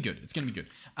 It's going to be good. It's going to be good.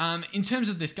 In terms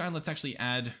of this guy, let's actually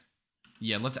add...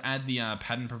 Yeah, let's add the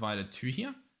pattern provider to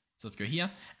here. So let's go here.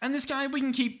 And this guy, we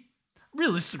can keep...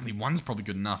 Realistically, one's probably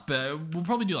good enough, but we'll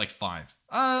probably do like 5.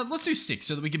 Let's do 6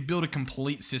 so that we can build a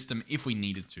complete system if we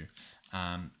needed to.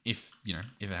 If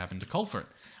it happened to call for it.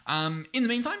 In the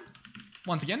meantime,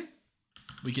 once again,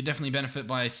 we could definitely benefit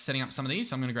by setting up some of these.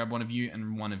 So I'm going to grab one of you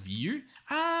and one of you.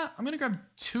 I'm going to grab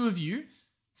 2 of you,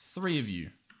 3 of you.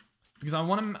 Because I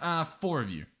want 4 of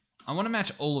you. I want to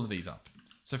match all of these up.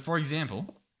 So for example,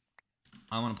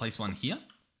 I want to place one here.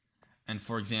 And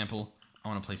for example, I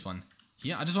want to place one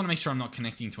here. I just want to make sure I'm not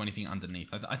connecting to anything underneath.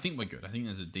 I think we're good. I think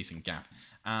there's a decent gap.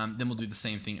 Then we'll do the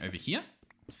same thing over here.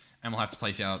 And we'll have to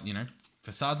place out,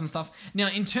 facades and stuff. Now,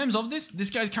 in terms of this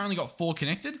guy's currently got 4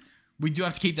 connected. We do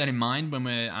have to keep that in mind when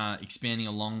we're expanding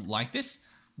along like this.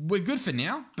 We're good for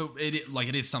now, but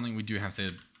it is something we do have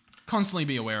to constantly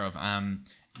be aware of.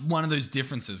 One of those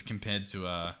differences compared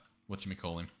to,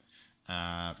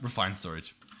 refined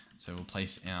storage. So we'll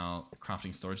place our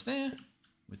crafting storage there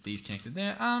with these connected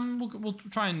there. We'll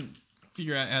try and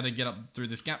figure out how to get up through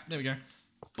this gap. There we go.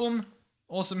 Boom.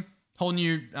 Awesome. Whole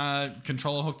new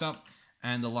controller hooked up.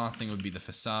 And the last thing would be the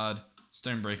facade.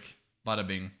 Stone brick. Bada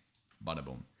bing. Bada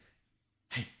boom.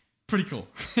 Hey, pretty cool.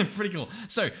 Pretty cool.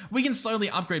 So we can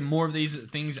slowly upgrade more of these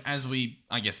things as we,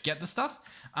 I guess, get the stuff.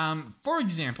 For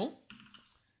example,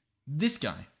 this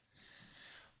guy.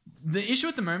 The issue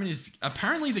at the moment is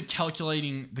apparently the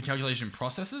calculation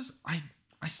processes.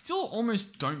 I still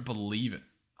almost don't believe it.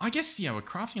 I guess, yeah, we're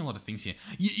crafting a lot of things here.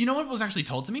 You know what was actually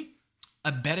told to me?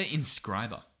 A better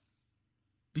inscriber.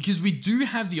 Because we do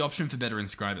have the option for better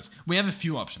inscribers. We have a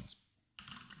few options.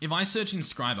 If I search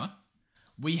inscriber,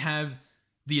 we have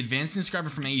the advanced inscriber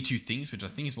from AE2 things, which I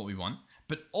think is what we want.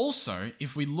 But also,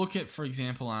 if we look at, for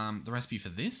example, the recipe for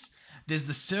this, there's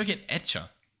the circuit etcher.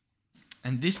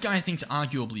 And this guy I think is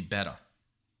arguably better.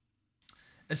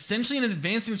 Essentially an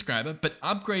advanced inscriber, but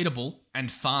upgradable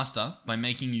and faster by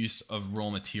making use of raw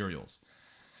materials.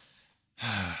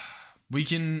 We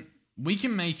can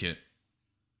make it.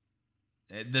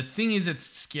 The thing is, it's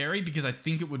scary because I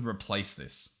think it would replace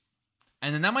this.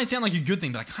 And then that might sound like a good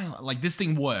thing, but I kind of like this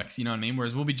thing works, you know what I mean?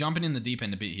 Whereas we'll be jumping in the deep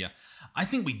end a bit here. I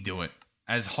think we do it,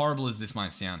 as horrible as this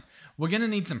might sound. We're going to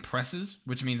need some presses,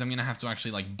 which means I'm going to have to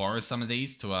actually like borrow some of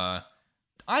these to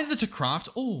either to craft.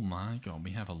 Oh my god,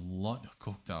 we have a lot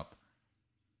cooked up.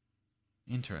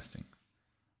 Interesting.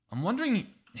 I'm wondering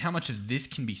how much of this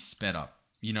can be sped up,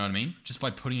 you know what I mean? Just by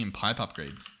putting in pipe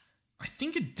upgrades. I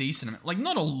think a decent amount, like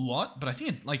not a lot, but I think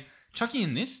it, like chucking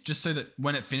in this just so that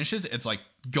when it finishes, it's like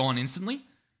gone instantly.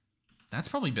 That's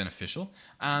probably beneficial.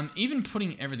 Even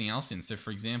putting everything else in. So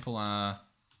for example, well,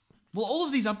 all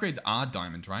of these upgrades are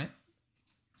diamond, right?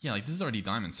 Yeah, like this is already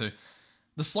diamond. So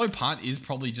the slow part is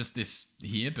probably just this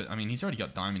here, but I mean, he's already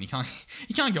got diamond.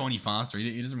 He can't go any faster.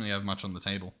 He doesn't really have much on the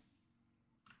table.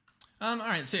 All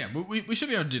right, so yeah, we should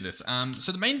be able to do this.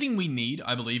 So the main thing we need,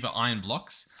 I believe, are iron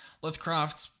blocks. Let's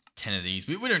craft 10 of these.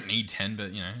 We don't need 10,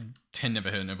 but 10 never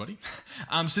hurt nobody.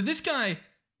 So this guy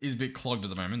is a bit clogged at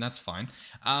the moment. That's fine.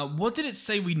 What did it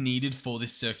say we needed for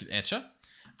this circuit etcher?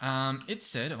 It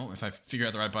said, if I figure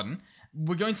out the right button,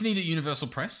 we're going to need a universal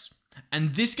press.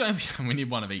 And this guy, we need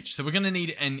one of each. So we're going to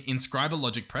need an inscriber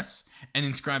logic press, an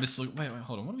inscriber... Wait,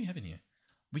 hold on. What do we have in here?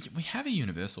 We have a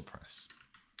universal press.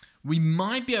 We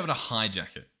might be able to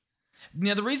hijack it.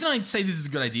 Now, the reason I'd say this is a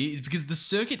good idea is because the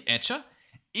circuit etcher,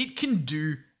 it can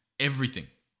do everything.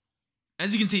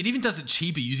 As you can see, it even does it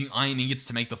cheaper using iron ingots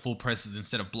to make the full presses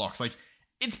instead of blocks. Like,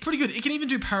 it's pretty good. It can even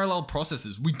do parallel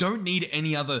processes. We don't need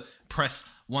any other press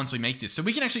once we make this. So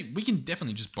we can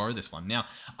definitely just borrow this one. Now,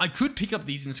 I could pick up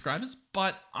these inscribers,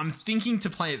 but I'm thinking to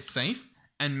play it safe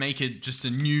and make it just a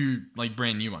new, like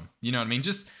brand new one. You know what I mean?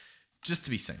 Just to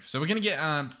be safe. So we're going to get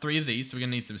 3 of these. So we're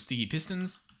going to need some sticky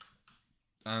pistons.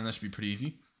 That should be pretty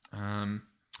easy.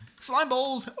 Slime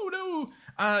balls. Oh no.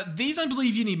 These, I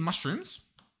believe you need mushrooms,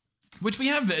 which we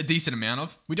have a decent amount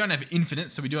of. We don't have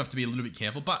infinite, so we do have to be a little bit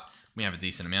careful, but we have a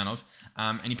decent amount of.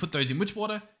 And you put those in witch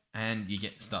water and you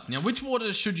get stuff. Now, which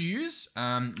water should you use?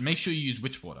 Make sure you use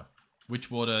witch water.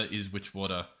 Which water is witch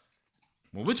water?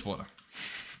 Well, witch water.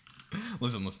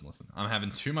 Listen. I'm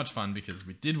having too much fun because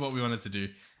we did what we wanted to do,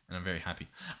 and I'm very happy.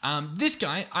 This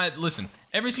guy, listen,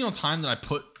 every single time that I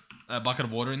put a bucket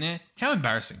of water in there, how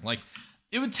embarrassing. Like,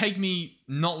 it would take me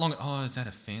not long. Oh, is that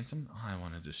a phantom? I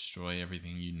want to destroy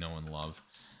everything you know and love.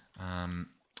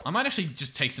 I might actually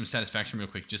just take some satisfaction real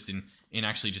quick just in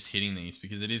actually just hitting these,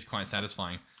 because it is quite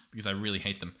satisfying, because I really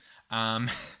hate them. And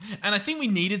I think we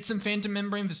needed some phantom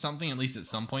membrane for something, at least at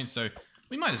some point, so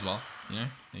we might as well, you know.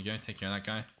 There you go, take care of that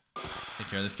guy. Take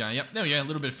care of this guy. Yep, there we go, a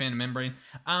little bit of phantom membrane.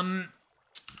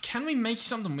 Can we make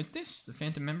something with this, the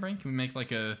phantom membrane? Can we make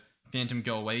like a phantom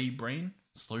go away brain?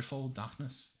 Slow fall,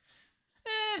 darkness?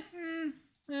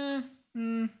 Nah,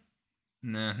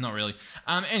 not really.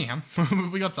 Anyhow,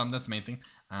 we got some, that's the main thing.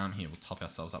 Here, we'll top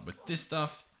ourselves up with this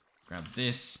stuff. Grab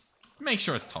this. Make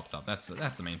sure it's topped up, that's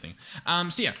the main thing.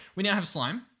 So yeah, we now have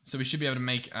slime. So we should be able to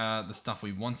make the stuff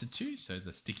we wanted to. So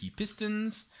the sticky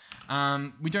pistons.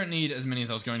 We don't need as many as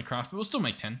I was going to craft, but we'll still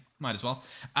make 10. Might as well.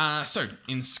 So,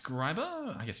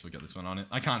 inscriber. I guess we got this one on it.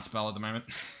 I can't spell at the moment.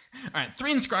 Alright,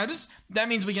 3 inscribers. That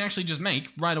means we can actually just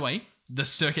make, right away, the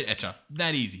circuit etcher.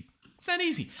 That easy. It's that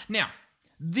easy. Now,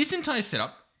 this entire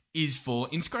setup is for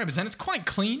inscribers, and it's quite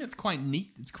clean, it's quite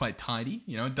neat, it's quite tidy,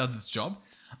 you know, it does its job.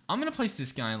 I'm going to place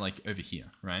this guy, like, over here,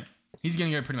 right? He's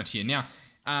going to go pretty much here. Now,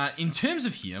 in terms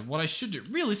of here, what I should do,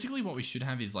 realistically, what we should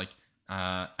have is, like,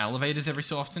 elevators every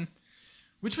so often,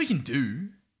 which we can do,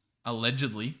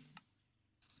 allegedly,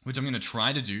 which I'm going to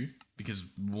try to do, because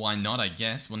why not, I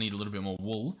guess. We'll need a little bit more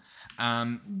wool.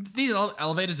 These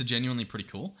elevators are genuinely pretty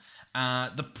cool.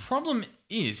 The problem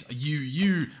is,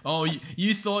 you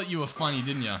thought you were funny,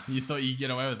 didn't you? You thought you could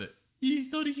get away with it. You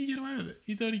thought he could get away with it.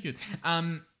 You thought he could.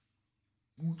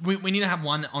 We need to have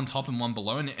one on top and one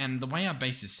below, and the way our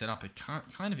base is set up, it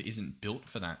kind of isn't built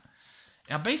for that.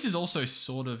 Our base is also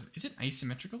sort of, is it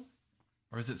asymmetrical?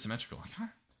 Or is it symmetrical? I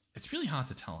can't, it's really hard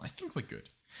to tell. I think we're good.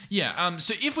 Yeah,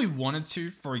 so if we wanted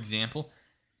to, for example,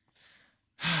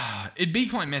 it'd be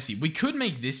quite messy. We could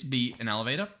make this be an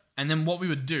elevator, and then what we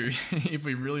would do, if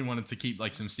we really wanted to keep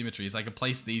like some symmetry, is I could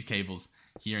place these cables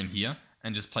here and here,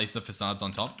 and just place the facades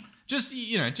on top. Just,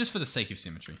 you know, just for the sake of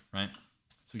symmetry, right?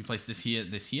 So we can place this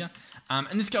here,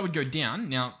 and this guy would go down.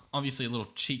 Now, obviously a little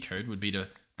cheat code would be to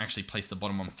actually place the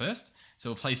bottom one first. So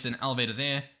we'll place an elevator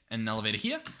there and an elevator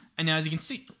here. And now as you can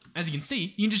see,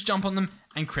 you can just jump on them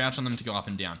and crouch on them to go up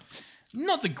and down.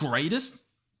 Not the greatest,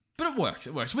 but it works.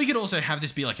 It works. We could also have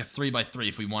this be like a 3x3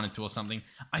 if we wanted to or something.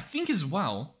 I think as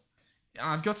well,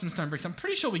 I've got some stone bricks. I'm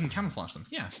pretty sure we can camouflage them.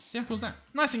 Yeah, see how cool is that?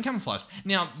 Nice and camouflaged.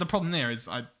 Now, the problem there is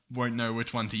I won't know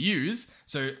which one to use.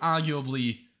 So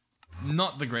arguably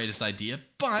not the greatest idea,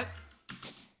 but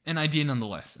an idea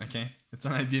nonetheless, okay? It's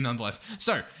an idea nonetheless.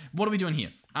 So, what are we doing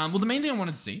here? Well, the main thing I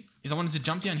wanted to see is I wanted to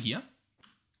jump down here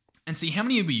and see how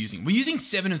many are we using. We're using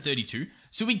 7 of 32,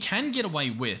 so we can get away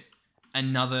with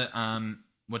another,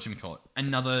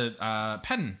 another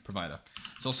pattern provider.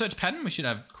 So I'll search pattern. We should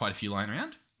have quite a few lying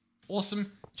around.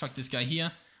 Awesome. Chuck this guy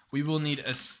here. We will need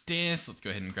a stairs. Let's go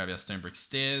ahead and grab our stone brick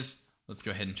stairs. Let's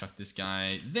go ahead and chuck this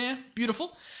guy there.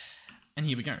 Beautiful. And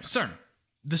here we go. So,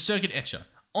 the circuit etcher.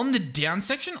 On the down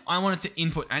section, I want it to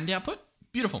input and output.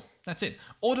 Beautiful. That's it.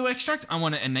 Auto extract, I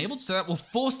want it enabled, so that will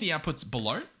force the outputs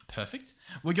below. Perfect.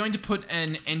 We're going to put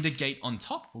an ender gate on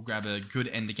top. We'll grab a good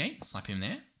ender gate, slap him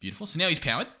there. Beautiful. So now he's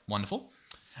powered. Wonderful.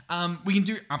 We can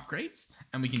do upgrades,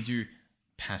 and we can do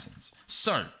patterns.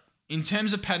 So, in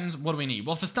terms of patterns, what do we need?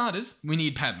 Well, for starters, we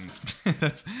need patterns.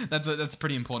 that's a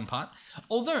pretty important part.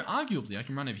 Although, arguably, I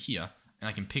can run over here, and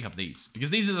I can pick up these,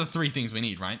 because these are the 3 things we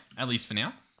need, right? At least for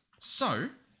now. So,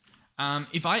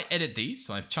 if I edit these,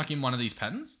 so I chuck in one of these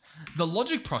patterns, the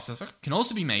logic processor can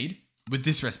also be made with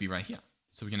this recipe right here.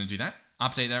 So we're going to do that.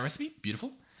 Update that recipe.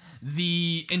 Beautiful.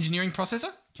 The engineering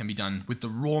processor can be done with the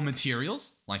raw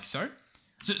materials, like so.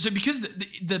 So because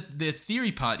the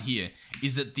theory part here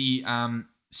is that the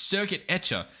circuit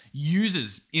etcher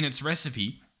uses in its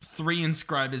recipe 3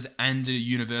 inscribers and a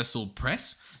universal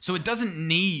press. So it doesn't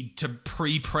need to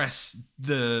pre-press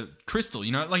the crystal,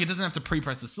 you know, like it doesn't have to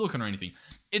pre-press the silicon or anything.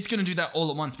 It's going to do that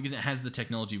all at once because it has the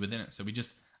technology within it. So we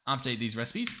just update these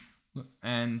recipes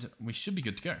and we should be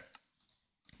good to go,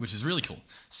 which is really cool.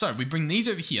 So we bring these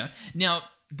over here. Now,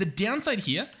 the downside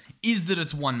here is that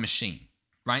it's one machine,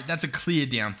 right? That's a clear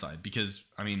downside because,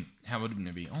 I mean, how would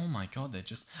it be? Oh my God, they're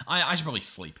just... I should probably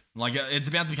sleep. Like, it's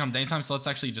about to become daytime, so let's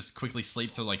actually just quickly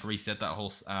sleep to, like, reset that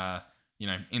whole, you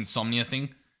know, insomnia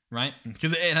thing, right?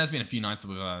 Because it has been a few nights that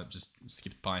we've just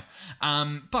skipped by.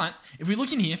 But if we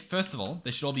look in here, first of all,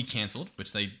 they should all be cancelled,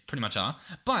 which they pretty much are.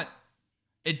 But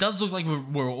it does look like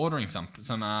we're ordering some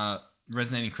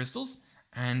resonating crystals.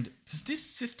 And does this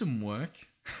system work?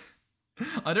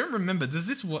 I don't remember. Does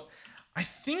this work? I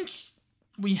think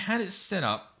we had it set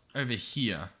up over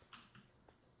here.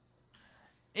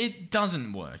 It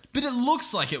doesn't work, but it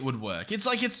looks like it would work. It's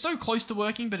like it's so close to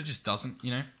working, but it just doesn't,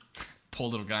 you know? Poor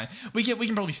little guy. We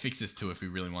can probably fix this too if we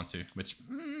really want to, which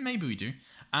maybe we do.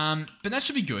 But that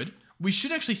should be good. We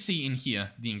should actually see in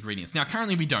here the ingredients. Now,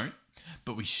 currently we don't,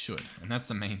 but we should, and that's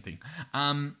the main thing.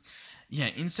 Yeah,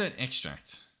 insert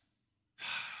extract.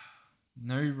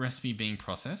 No recipe being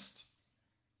processed.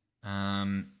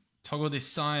 Toggle this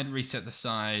side, reset the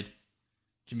side.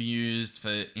 Can be used for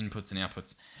inputs and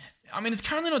outputs. I mean, it's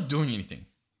currently not doing anything,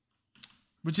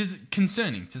 which is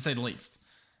concerning to say the least.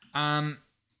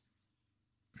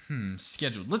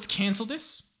 Scheduled. Let's cancel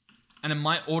this, and it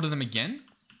might order them again,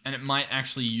 and it might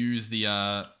actually use the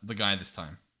guy this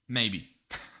time. Maybe.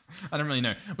 I don't really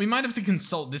know. We might have to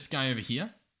consult this guy over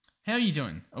here. How are you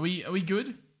doing? Are we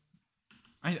good?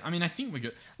 I mean, I think we're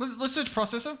good. Let's search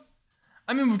processor.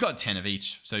 I mean, we've got 10 of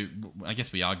each, so I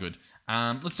guess we are good.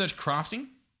 Let's search crafting.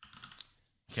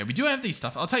 Okay, we do have these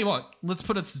stuff. I'll tell you what. Let's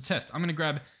put it to the test. I'm going to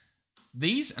grab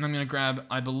these, and I'm going to grab,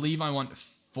 I believe I want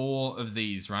 4 of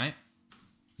these, right?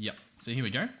 Yep. So here we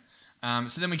go.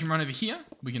 So then we can run over here.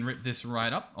 We can rip this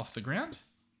right up off the ground.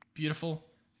 Beautiful.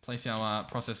 Place our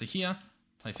processor here.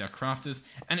 Place our crafters.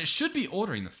 And it should be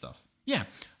ordering the stuff. Yeah.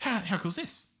 How cool is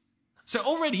this? So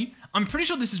already, I'm pretty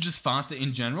sure this is just faster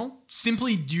in general,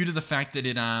 simply due to the fact that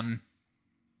it,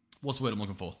 what's the word I'm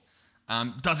looking for?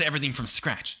 Does everything from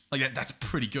scratch. Like, that's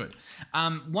pretty good.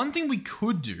 One thing we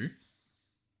could do,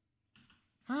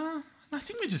 I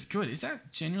think we're just good. Is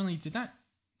that genuinely,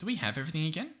 do we have everything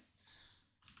again?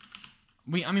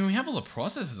 I mean, we have all the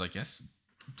processes, I guess.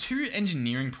 2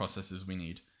 engineering processes we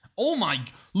need. Oh my,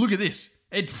 look at this.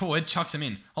 It chucks them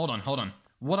in. Hold on.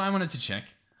 What I wanted to check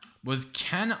was,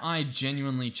 can I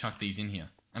genuinely chuck these in here?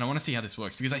 And I want to see how this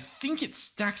works, because I think it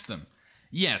stacks them.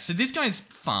 Yeah, so this guy's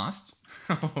fast.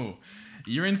 Oh,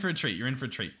 you're in for a treat.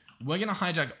 We're going to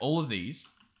hijack all of these.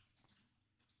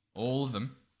 All of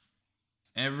them.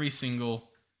 Every single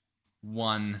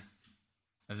one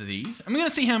of these. I'm going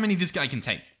to see how many this guy can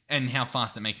take and how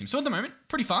fast it makes him. So at the moment,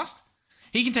 pretty fast.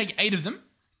 He can take 8 of them.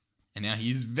 And now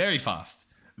he's very fast.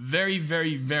 Very,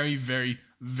 very, very, very,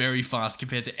 very fast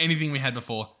compared to anything we had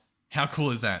before. How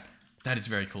cool is that? That is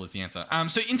very cool is the answer.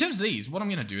 So in terms of these, what I'm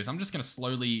going to do is I'm just going to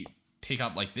slowly pick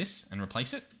up like this and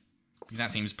replace it. Because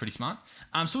that seems pretty smart.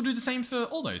 So we'll do the same for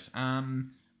all those.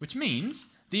 Which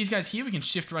means these guys here, we can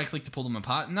shift right click to pull them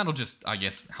apart. And that'll just, I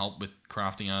guess, help with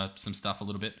crafting some stuff a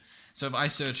little bit. So if I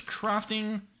search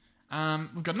crafting,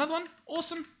 we've got another one.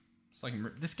 Awesome. So I can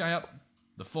rip this guy up.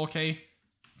 The 4K.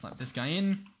 Slap this guy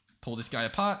in. Pull this guy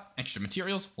apart. Extra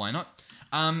materials. Why not?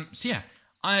 So yeah.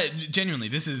 Genuinely,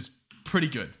 this is pretty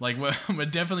good. Like, we're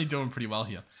definitely doing pretty well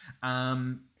here.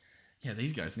 Yeah,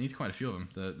 these guys, needs quite a few of them,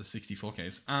 the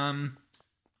 64Ks.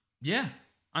 Yeah,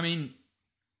 I mean,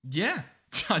 yeah,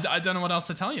 I don't know what else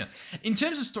to tell you. In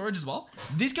terms of storage as well,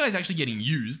 this guy's actually getting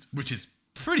used, which is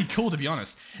pretty cool, to be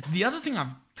honest. The other thing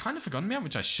I've kind of forgotten about,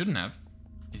 which I shouldn't have,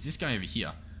 is this guy over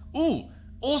here. Ooh,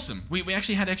 awesome. We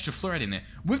actually had extra fluoride in there.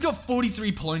 We've got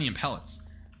 43 polonium pellets.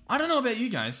 I don't know about you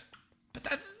guys, but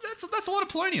that's a lot of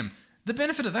polonium. The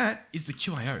benefit of that is the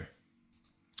QIO.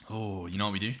 Oh, you know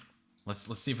what we do?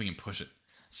 Let's see if we can push it.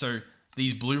 So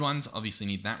these blue ones obviously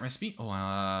need that recipe. Oh,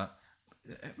 I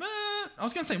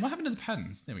was going to say, what happened to the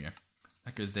patterns? There we go.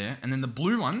 That goes there. And then the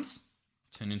blue ones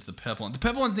turn into the purple ones. The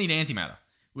purple ones need antimatter.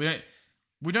 We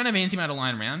don't have antimatter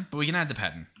lying around, but we can add the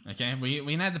pattern. Okay, we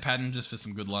can add the pattern just for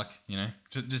some good luck, you know,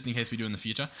 just in case we do in the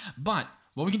future. But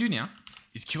what we can do now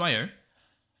is QIO.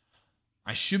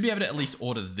 I should be able to at least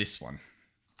order this one.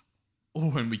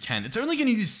 Oh, and we can. It's only going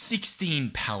to use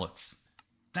 16 pallets.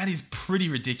 That is pretty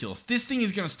ridiculous. This thing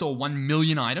is going to store 1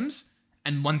 million items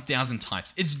and 1,000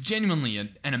 types. It's genuinely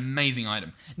an amazing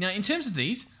item. Now, in terms of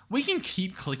these, we can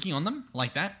keep clicking on them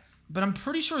like that, but I'm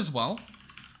pretty sure as well,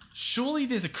 surely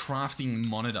there's a crafting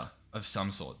monitor of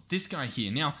some sort. This guy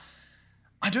here. Now,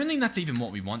 I don't think that's even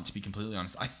what we want, to be completely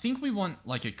honest. I think we want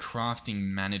like a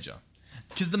crafting manager.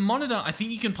 Because the monitor, I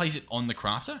think you can place it on the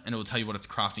crafter and it will tell you what it's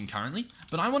crafting currently.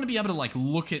 But I want to be able to like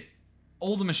look at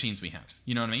all the machines we have.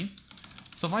 You know what I mean?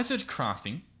 So if I search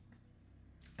crafting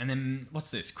And then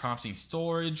what's this? Crafting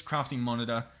storage, crafting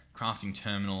monitor, crafting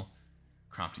terminal,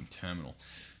 crafting terminal.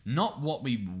 Not what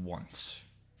we want,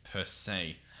 per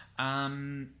se.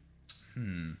 What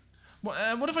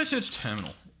if I search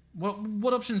terminal?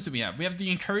 What options do we have? We have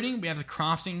the encoding, we have the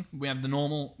crafting, we have the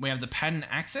normal, we have the pattern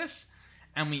access,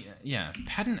 and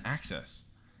pattern access.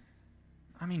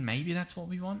 I mean, maybe that's what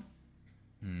we want.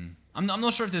 I'm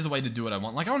not sure if there's a way to do what I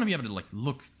want. Like, I want to be able to like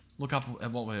look up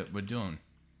at what we're doing.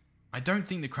 I don't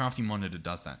think the crafting monitor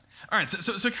does that. All right,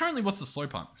 so currently, what's the slow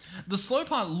part? The slow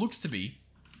part looks to be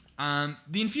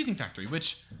the infusing factory,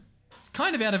 which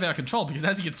kind of out of our control because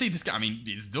as you can see, this guy, I mean,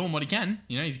 he's doing what he can.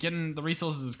 You know, he's getting the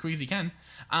resources as quick as he can.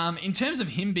 In terms of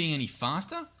him being any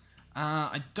faster,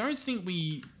 I don't think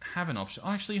we have an option. Oh,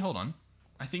 actually, hold on.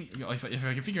 I think if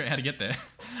I can figure out how to get there,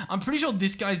 I'm pretty sure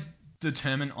this guy's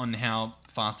determined on how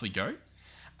fast we go.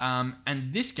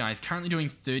 And this guy's currently doing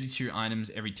 32 items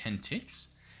every 10 ticks.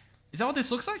 Is that what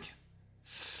this looks like?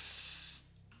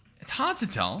 It's hard to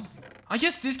tell. I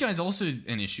guess this guy's also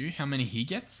an issue, how many he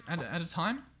gets at a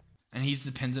time. And he's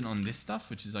dependent on this stuff,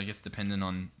 which is, I guess, dependent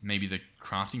on maybe the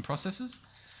crafting processes.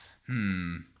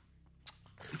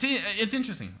 It's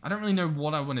interesting. I don't really know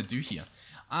what I want to do here.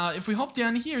 If we hop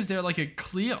down here, is there like a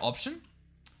clear option?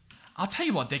 I'll tell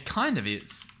you what, there kind of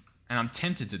is. And I'm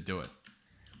tempted to do it.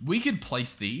 We could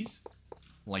place these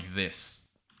like this.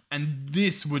 And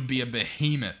this would be a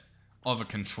behemoth of a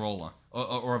controller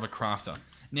or of a crafter.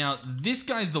 Now, this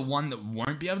guy's the one that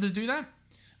won't be able to do that,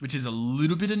 which is a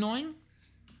little bit annoying.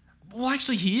 Well,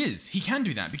 actually, he is. He can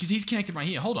do that because he's connected right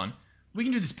here. Hold on. We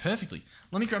can do this perfectly.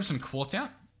 Let me grab some quartz out.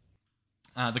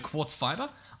 The quartz fiber.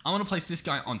 I want to place this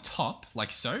guy on top,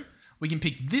 like so. We can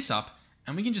pick this up,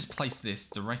 and we can just place this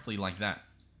directly like that.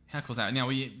 How cool is that? Now,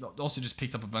 we also just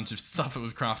picked up a bunch of stuff that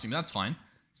was crafting, but that's fine.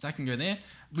 So that can go there.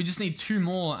 We just need 2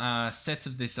 more sets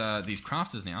of these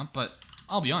crafters now, but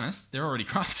I'll be honest, they're already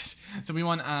crafted. So we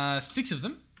want 6 of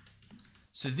them.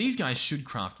 So these guys should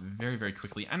craft very, very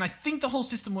quickly. And I think the whole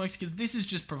system works because this is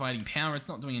just providing power. It's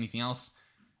not doing anything else.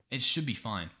 It should be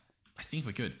fine. I think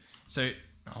we're good. So,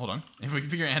 hold on. If we can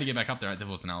figure out how to get back up there, there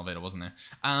was an elevator, wasn't there?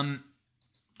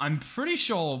 I'm pretty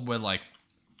sure we're like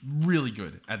really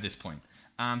good at this point.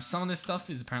 Some of this stuff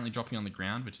is apparently dropping on the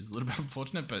ground, which is a little bit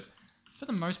unfortunate, but for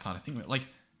the most part, I think we're like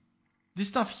this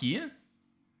stuff here.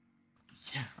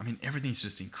 Yeah, I mean, everything's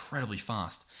just incredibly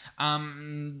fast.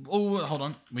 Oh, hold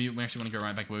on. We actually want to go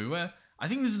right back where we were. I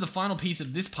think this is the final piece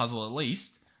of this puzzle at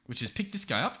least, which is pick this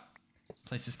guy up,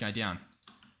 place this guy down.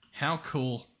 How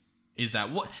cool is that?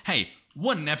 Hey,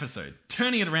 what an episode.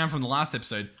 Turning it around from the last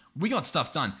episode, we got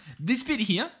stuff done. This bit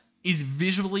here is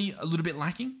visually a little bit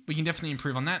lacking. We can definitely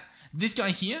improve on that. This guy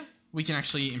here, we can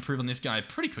actually improve on this guy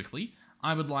pretty quickly.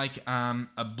 I would like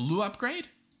a blue upgrade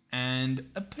and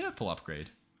a purple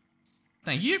upgrade.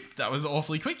 Thank you. That was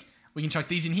awfully quick. We can chuck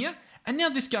these in here. And now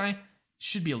this guy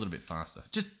should be a little bit faster.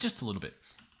 Just a little bit.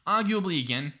 Arguably,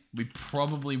 again, we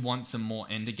probably want some more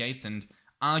ender gates. And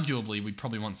arguably, we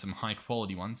probably want some high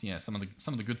quality ones. Yeah, some of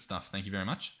the good stuff. Thank you very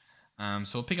much.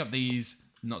 So we'll pick up these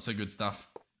not so good stuff.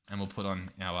 And we'll put on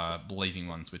our blazing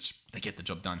ones, which they get the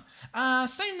job done.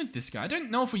 Same with this guy. I don't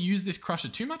know if we use this crusher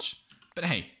too much. But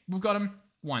hey, we've got him.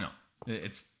 Why not?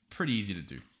 It's pretty easy to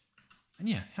do. And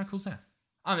yeah, how cool is that?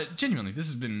 Genuinely, this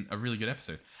has been a really good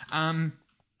episode.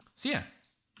 So yeah,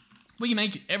 we can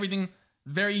make everything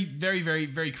very, very, very,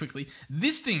 very quickly.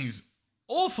 This thing's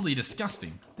awfully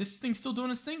disgusting. This thing's still doing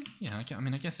its thing? Yeah, I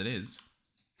mean, I guess it is.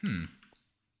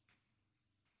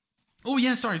 Oh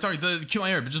yeah, sorry, the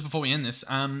QIO, but just before we end this,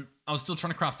 I was still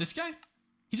trying to craft this guy.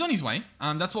 He's on his way.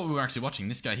 That's what we were actually watching,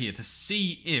 this guy here, to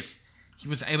see if he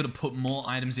was able to put more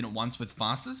items in at once with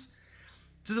fastest.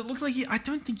 Does it look like I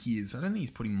don't think he is. I don't think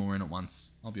he's putting more in at once.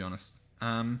 I'll be honest.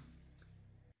 I'll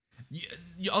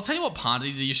tell you what part of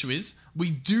the issue is.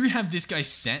 We do have this guy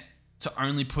set to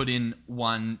only put in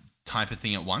one type of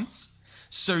thing at once.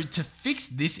 So to fix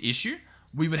this issue,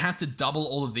 we would have to double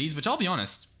all of these, which I'll be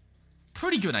honest,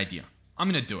 pretty good idea. I'm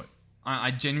going to do it.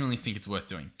 I genuinely think it's worth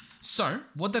doing. So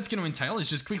what that's going to entail is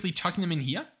just quickly chucking them in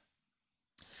here.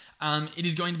 It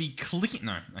is going to be clicking.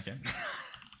 No, okay.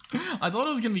 I thought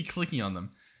it was going to be clicking on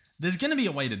them. There's going to be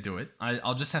a way to do it.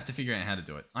 I'll just have to figure out how to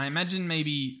do it. I imagine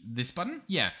maybe this button.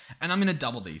 Yeah. And I'm going to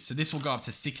double these. So this will go up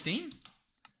to 16.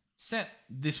 Set.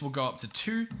 This will go up to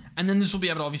 2. And then this will be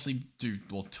able to obviously do,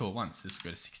 well, 2 at once. This will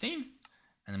go to 16.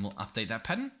 And then we'll update that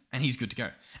pattern. And he's good to go.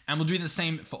 And we'll do the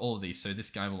same for all of these. So this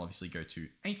guy will obviously go to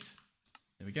 8.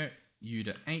 There we go. You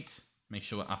to 8. Make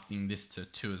sure we're updating this to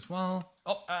 2 as well.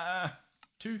 Oh,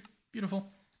 2.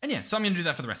 Beautiful. And yeah, so I'm going to do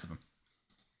that for the rest of them.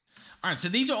 All right, so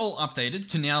these are all updated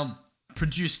to now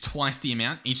produce twice the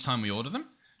amount each time we order them.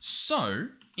 So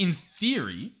in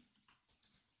theory,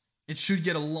 it should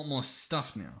get a lot more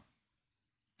stuff now.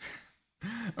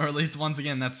 Or at least, once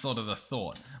again, that's sort of the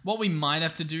thought. What we might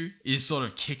have to do is sort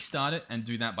of kickstart it and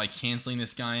do that by canceling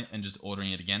this guy and just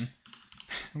ordering it again.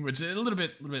 Which is a little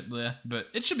bit bleh, but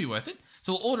it should be worth it.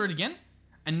 So we'll order it again.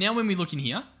 And now when we look in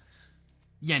here,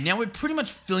 yeah, now we're pretty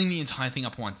much filling the entire thing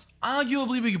up once.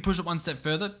 Arguably, we could push it one step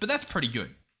further, but that's pretty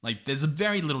good. Like, there's a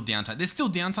very little downtime. There's still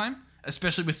downtime,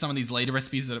 especially with some of these later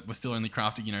recipes that we're still only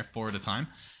crafting, you know, 4 at a time.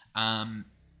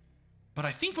 But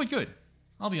I think we're good.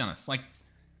 I'll be honest. Like,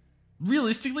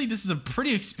 realistically, this is a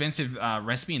pretty expensive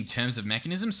recipe in terms of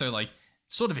mechanism, so like,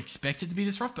 sort of expect it to be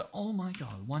this rough, but oh my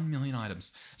god, 1 million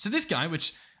items. So this guy,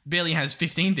 which barely has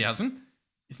 15,000,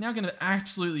 is now going to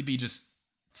absolutely be just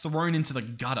thrown into the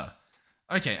gutter.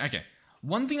 Okay.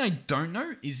 One thing I don't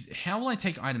know is how will I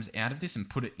take items out of this and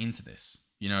put it into this?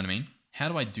 You know what I mean? How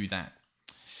do I do that?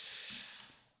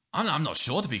 I'm not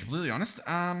sure, to be completely honest.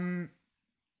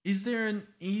 Is there an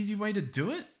easy way to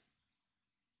do it?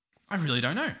 I really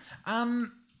don't know.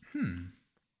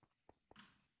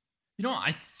 You know what?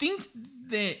 I think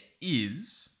there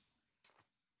is.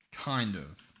 Kind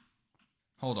of.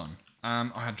 Hold on.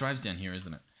 Our drive's down here,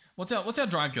 isn't it? What's our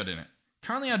drive got in it?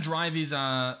 Currently our drive is,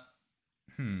 I've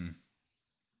got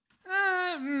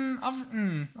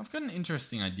an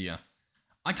interesting idea.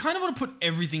 I kind of want to put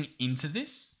everything into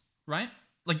this, right?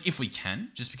 Like, if we can,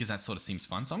 just because that sort of seems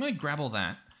fun. So I'm going to grab all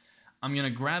that. I'm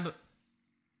going to grab,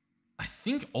 I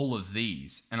think, all of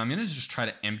these, and I'm going to just try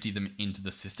to empty them into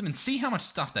the system and see how much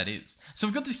stuff that is. So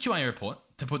we've got this QA report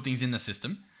to put things in the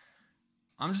system.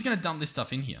 I'm just going to dump this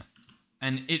stuff in here,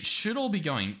 and it should all be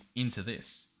going into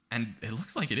this, and it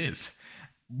looks like it is,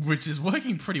 which is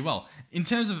working pretty well. In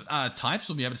terms of types,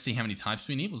 we'll be able to see how many types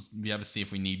we need. We'll be able to see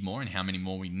if we need more and how many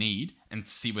more we need, and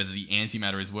see whether the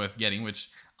antimatter is worth getting, which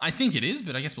I think it is,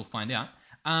 but I guess we'll find out.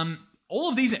 All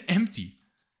of these are empty.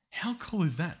 How cool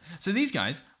is that? So these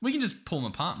guys, we can just pull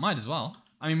them apart. Might as well.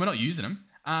 I mean, we're not using them.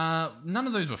 None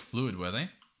of those were fluid, were they?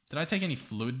 Did I take any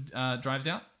fluid drives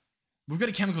out? We've got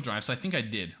a chemical drive, so I think I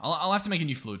did. I'll have to make a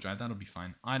new fluid drive. That'll be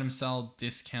fine. Item cell,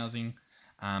 disk housing,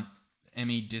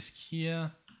 ME disk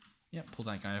here. Yep, pull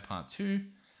that guy apart too.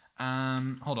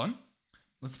 Hold on.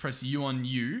 Let's press U on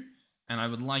U, and I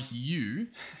would like you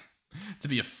to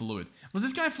be a fluid. Was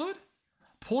this guy a fluid?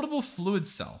 Portable fluid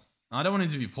cell. I don't want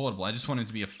it to be portable. I just want it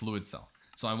to be a fluid cell.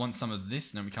 So I want some of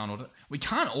this. No, we can't order it. We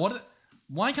can't order it?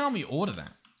 Why can't we order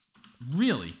that?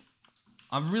 Really?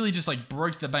 I've really just like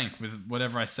broke the bank with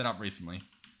whatever I set up recently.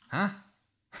 Huh?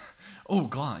 Oh,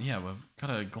 glass. Yeah, we've got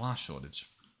a glass shortage.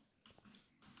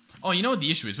 Oh, you know what the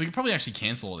issue is? We could probably actually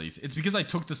cancel all these. It's because I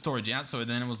took the storage out, so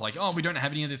then it was like, oh, we don't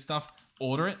have any of this stuff.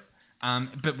 Order it.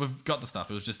 But we've got the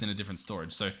stuff. It was just in a different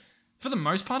storage. So for the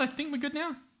most part, I think we're good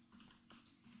now.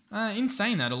 In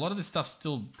saying that, a lot of this stuff's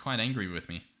still quite angry with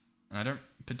me. And I don't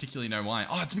particularly know why.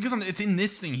 Oh, it's because it's in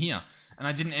this thing here. And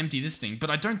I didn't empty this thing. But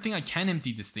I don't think I can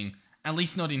empty this thing. At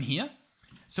least not in here.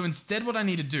 So instead what I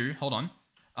need to do... Hold on.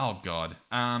 Oh, God.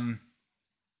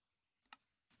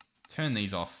 Turn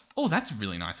these off. Oh, that's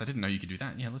really nice. I didn't know you could do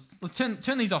that. Yeah, let's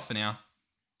turn these off for now.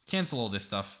 Cancel all this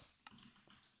stuff.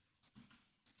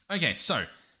 Okay, so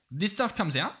this stuff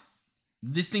comes out.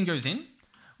 This thing goes in.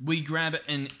 We grab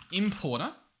an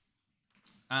importer.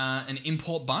 An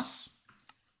import bus.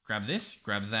 Grab this.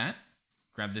 Grab that.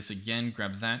 Grab this again.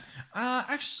 Grab that.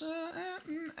 Actually,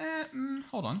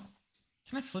 hold on.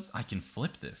 Can I flip? I can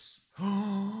flip this.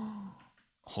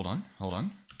 Hold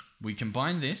on. We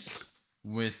combine this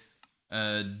with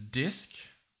a disk.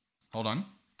 Hold on.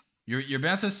 You're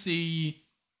about to see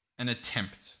an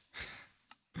attempt.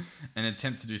 An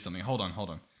attempt to do something. Hold on.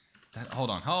 Hold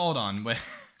on.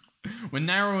 We're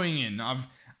narrowing in.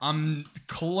 I'm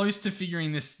close to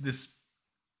figuring this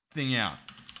thing out.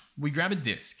 We grab a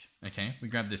disk. Okay, we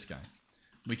grab this guy.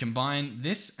 We combine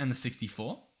this and the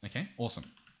 64. Okay, awesome.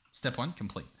 Step 1,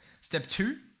 complete. Step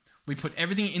 2, we put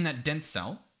everything in that dense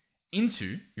cell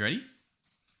into, you ready?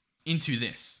 Into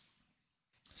this.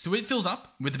 So it fills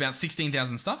up with about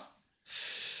 16,000 stuff.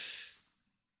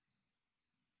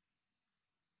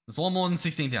 That's a lot more than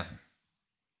 16,000.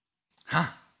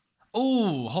 Huh.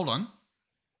 Oh, hold on.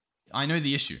 I know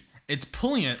the issue. It's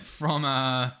pulling it from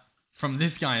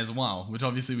this guy as well, which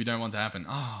obviously we don't want to happen.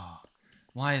 Oh,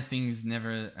 why are things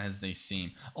never as they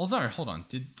seem? Although, hold on.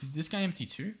 Did this guy empty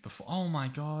too? Before? Oh my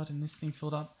god, and this thing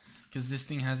filled up? Because this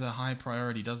thing has a high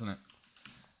priority, doesn't it?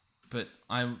 But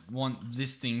I want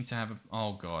this thing to have a...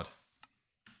 Oh god.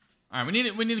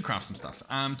 Alright, we need to craft some stuff.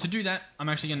 To do that, I'm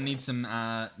actually going to need some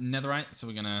netherite. So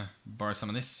we're going to borrow some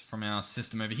of this from our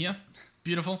system over here.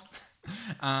 Beautiful.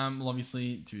 We'll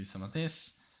obviously do some of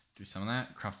this. Do some of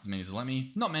that. Craft as many as it'll let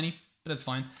me. Not many. but that's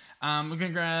fine. We're gonna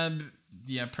grab,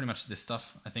 yeah, pretty much this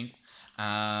stuff, I think.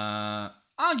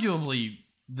 Arguably,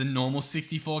 the normal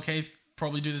 64Ks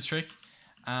probably do the trick.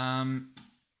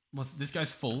 This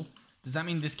guy's full. Does that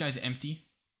mean this guy's empty?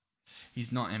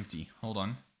 He's not empty. Hold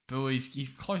on. But he's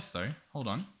close though. Hold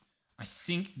on. I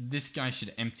think this guy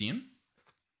should empty him.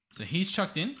 So he's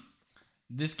chucked in.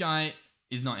 This guy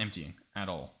is not emptying at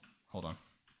all. Hold on.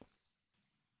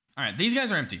 All right, these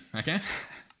guys are empty, okay?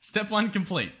 Step 1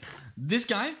 complete. This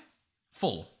guy,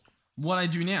 full. What I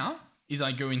do now is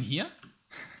I go in here.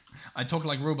 I talk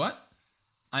like robot.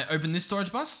 I open this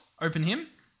storage bus, open him,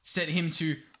 set him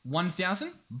to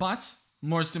 1000, but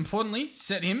most importantly,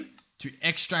 set him to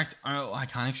extract. Oh, I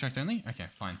can't extract only? Okay,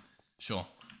 fine. Sure.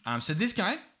 So this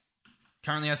guy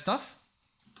currently has stuff.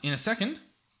 In a second,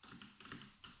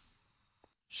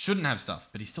 shouldn't have stuff,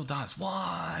 but he still does.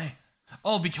 Why?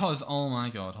 Oh, because, oh my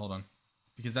God, hold on.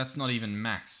 Because that's not even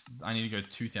max. I need to go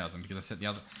 2000 because I set the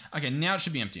other. Okay, now it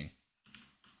should be emptying.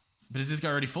 But is this guy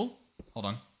already full? Hold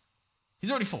on. He's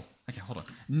already full. Okay, hold on.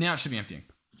 Now it should be emptying.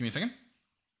 Give me a second.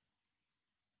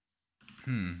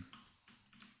 Alright,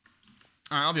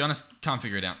 I'll be honest, can't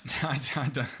figure it out. I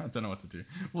don't know what to do.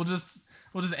 We'll just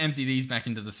empty these back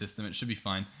into the system. It should be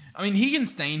fine. I mean, he can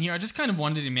stay in here. I just kind of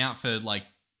wanted him out for, like,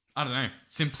 I don't know,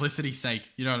 simplicity's sake.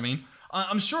 You know what I mean?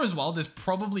 I'm sure as well, there's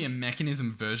probably a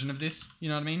mechanism version of this, you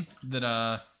know what I mean?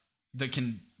 That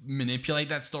can manipulate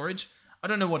that storage. I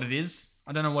don't know what it is.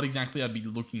 I don't know what exactly I'd be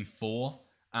looking for.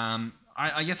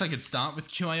 I guess I could start with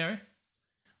QIO.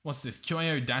 What's this?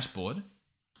 QIO dashboard.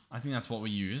 I think that's what we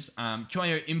use.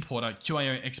 QIO importer,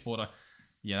 QIO exporter.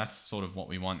 Yeah, that's sort of what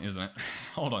we want, isn't it?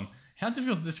 Hold on. How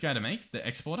difficult is this guy to make, the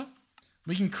exporter?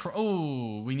 We can,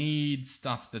 oh, we need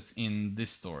stuff that's in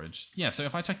this storage. Yeah, so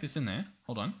if I check this in there,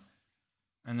 hold on.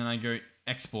 And then I go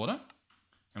exporter,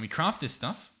 and we craft this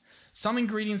stuff. Some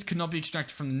ingredients could not be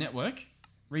extracted from the network.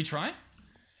 Retry.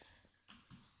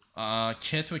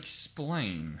 Care to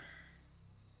explain?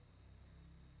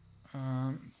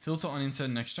 Filter on insert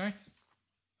and extract.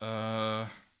 Oh,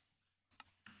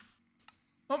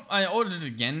 I ordered it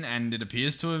again, and it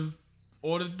appears to have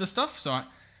ordered the stuff, so I'm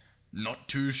not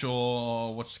too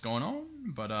sure what's going on,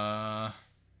 but I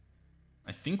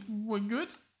think we're good.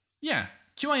 Yeah,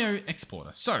 QIO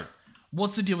exporter. So,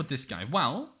 what's the deal with this guy?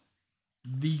 Well,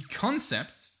 the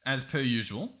concept, as per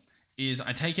usual, is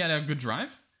I take out our good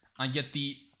drive, I get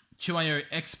the QIO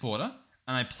exporter,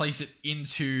 and I place it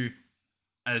into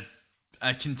a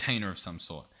container of some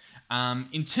sort.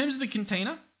 In terms of the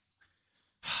container,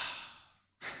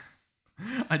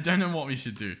 I don't know what we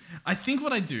should do. I think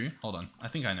what I do, hold on, I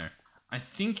think I know. I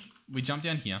think we jump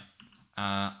down here.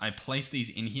 I place these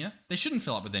in here. They shouldn't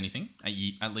fill up with anything,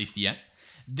 at least yet.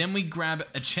 Then we grab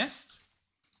a chest.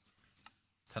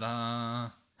 Ta-da.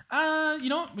 You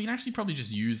know what? We can actually probably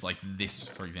just use like this,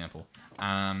 for example.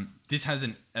 This has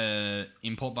an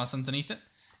import bus underneath it.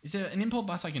 Is there an import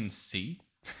bus I can see?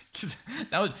 Because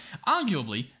that would,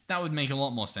 arguably, that would make a lot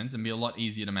more sense and be a lot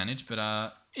easier to manage.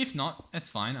 But if not, that's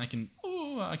fine. I can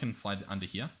fly under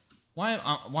here. Why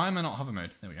am I not hover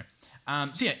mode? There we go.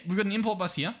 So yeah, we've got an import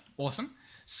bus here. Awesome.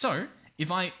 So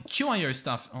if I QIO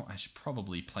stuff, oh, I should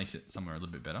probably place it somewhere a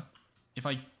little bit better. If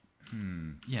I,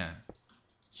 yeah,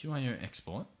 QIO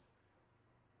export,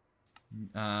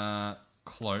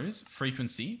 close,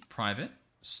 frequency, private,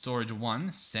 storage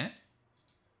 1, set.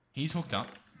 He's hooked up.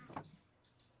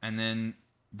 And then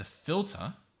the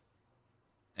filter,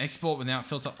 export without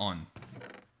filter on.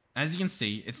 As you can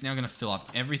see, it's now going to fill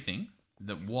up everything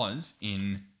that was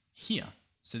in here.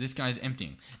 So this guy's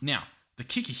emptying. Now, the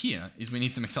kicker here is we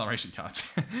need some acceleration cards.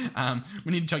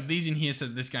 We need to chuck these in here so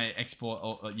that this guy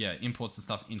imports the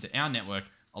stuff into our network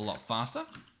a lot faster.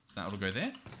 So that will go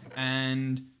there.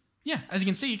 And yeah, as you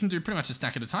can see, you can do pretty much a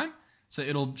stack at a time. So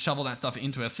it'll shovel that stuff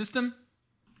into our system,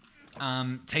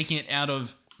 taking it out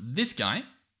of this guy,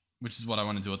 which is what I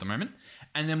want to do at the moment.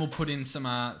 And then we'll put in some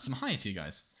higher tier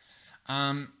guys.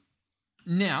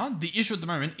 Now, the issue at the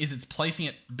moment is it's placing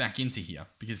it back into here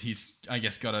because he's, I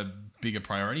guess, got a bigger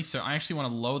priority. So I actually want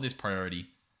to lower this priority.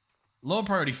 Lower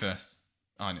priority first.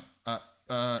 Oh,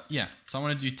 no. Yeah. So I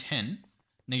want to do 10.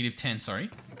 Negative 10,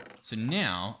 sorry. So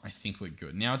now I think we're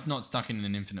good. Now it's not stuck in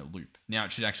an infinite loop. Now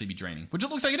it should actually be draining, which it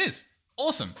looks like it is.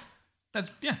 Awesome. That's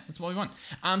what we want.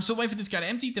 So wait for this guy to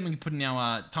empty. Then we can put in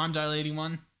our time dilating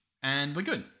one. And we're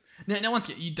good. Now once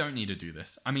again, you don't need to do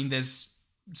this. I mean, there's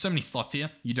so many slots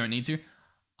here. You don't need to.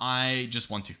 I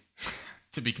just want to.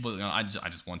 To be completely honest, I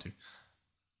just want to.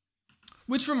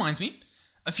 Which reminds me,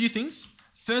 a few things.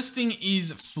 First thing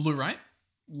is fluorite.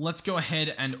 Let's go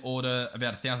ahead and order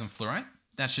about 1,000 fluorite.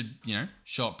 That should, you know,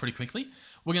 show up pretty quickly.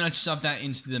 We're going to shove that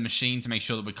into the machine to make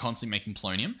sure that we're constantly making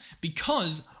polonium,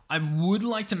 because I would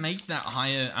like to make that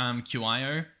higher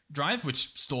QIO drive,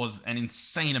 which stores an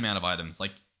insane amount of items,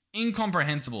 like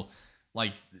incomprehensible,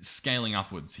 like scaling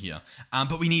upwards here.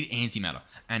 But we need antimatter,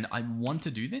 and I want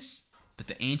to do this, but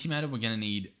the antimatter, we're going to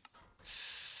need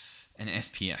an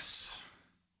SPS,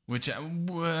 which,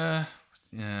 yeah,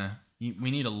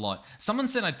 we need a lot. Someone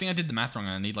said, I think I did the math wrong,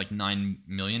 I need like 9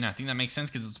 million. I think that makes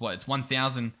sense, because it's what? It's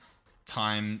 1,000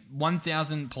 times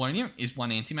 1,000 polonium is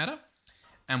 1 antimatter,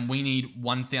 and we need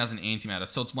 1,000 antimatter,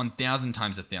 so it's 1,000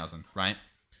 times 1,000, right?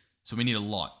 So we need a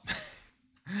lot,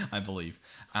 I believe.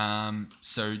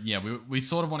 So yeah, we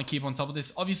sort of want to keep on top of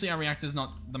this. Obviously, our reactor is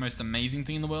not the most amazing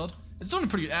thing in the world. It's doing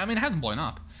pretty. I mean, it hasn't blown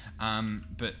up,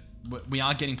 but we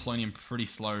are getting polonium pretty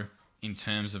slow in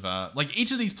terms of like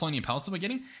each of these polonium pellets that we're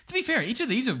getting. To be fair, each of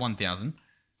these are 1,000.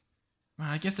 Well,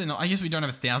 I guess they're not. I guess we don't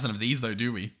have 1,000 of these though,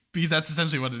 do we? Because that's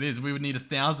essentially what it is. We would need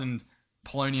 1,000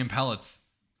 polonium pellets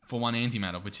for 1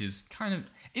 antimatter, which is kind of...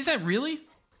 Is that really?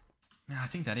 No, I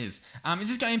think that is. Is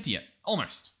this guy empty yet?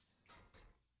 Almost.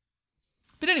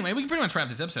 But anyway, we can pretty much wrap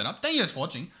this episode up. Thank you guys for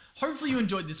watching. Hopefully you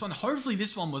enjoyed this one. Hopefully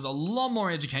this one was a lot more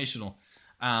educational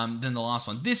than the last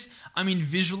one. This, I mean,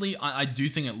 visually, I do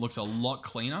think it looks a lot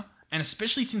cleaner. And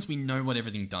especially since we know what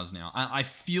everything does now. I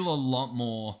feel a lot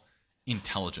more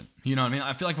intelligent. You know what I mean?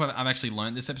 I feel like I've actually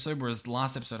learned this episode, whereas the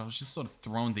last episode I was just sort of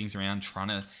throwing things around, trying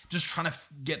to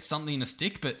get something to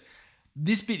stick. But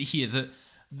this bit here,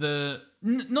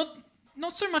 not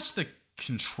so much the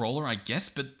controller, I guess,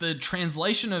 but the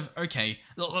translation of, okay,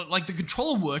 like the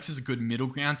controller works as a good middle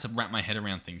ground to wrap my head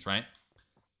around things, right?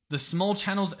 The small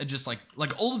channels are just like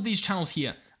all of these channels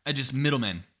here are just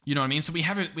middlemen. You know what I mean? So we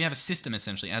have a system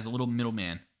essentially as a little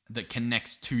middleman that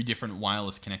connects 2 different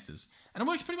wireless connectors. And it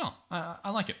works pretty well.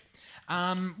 I like it.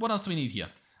 What else do we need here?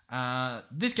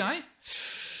 This guy,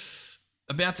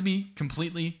 about to be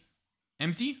completely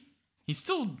empty. He's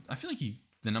still, I feel like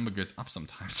the number goes up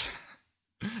sometimes.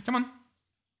 Come on.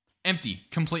 Empty,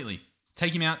 completely.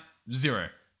 Take him out, 0.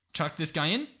 Chuck this guy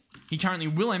in. He currently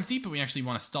will empty, but we actually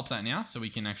want to stop that now, so we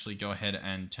can actually go ahead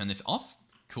and turn this off.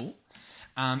 Cool.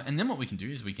 And then what we can do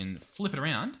is we can flip it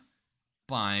around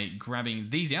by grabbing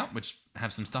these out, which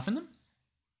have some stuff in them,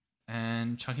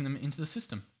 and chucking them into the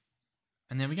system.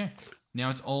 And there we go.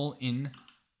 Now it's all in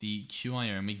the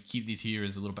QIO, and we keep these here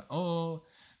as a little bit... Oh,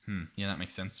 yeah, that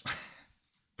makes sense.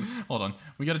 Hold on.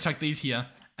 We got to chuck these here,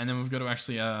 and then we've got to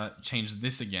actually change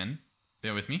this again.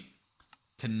 Bear with me.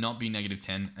 To not be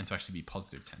 -10 and to actually be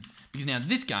 +10. Because now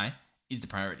this guy is the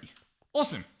priority.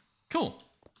 Awesome. Cool.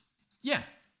 Yeah.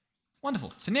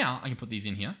 Wonderful. So now I can put these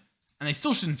in here, and they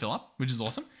still shouldn't fill up, which is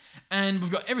awesome. And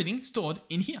we've got everything stored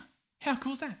in here. How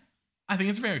cool is that? I think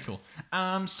it's very cool.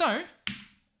 So,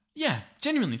 yeah,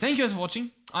 genuinely, thank you guys for watching.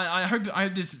 I hope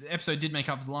this episode did make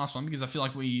up for the last one, because I feel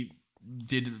like we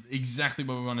did exactly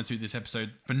what we wanted to this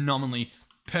episode. Phenomenally.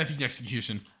 Perfect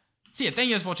execution. So yeah, thank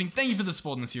you guys for watching. Thank you for the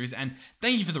support in the series, and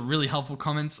thank you for the really helpful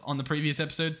comments on the previous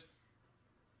episodes.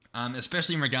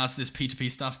 Especially in regards to this P2P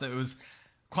stuff that was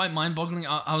quite mind-boggling.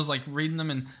 I was like reading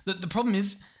them, and the problem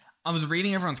is I was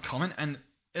reading everyone's comment, and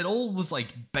it all was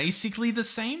like basically the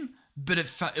same, but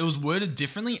it was worded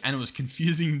differently, and it was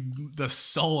confusing the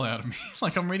soul out of me.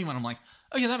 Like I'm reading one, I'm like,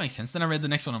 oh yeah, that makes sense. Then I read the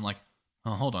next one, I'm like,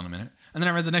 oh, hold on a minute. And then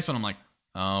I read the next one, I'm like,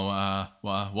 oh,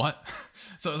 what?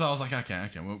 So I was like, okay,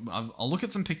 well, I'll look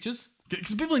at some pictures.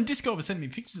 Because people in Discord were sending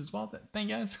me pictures as well. Thank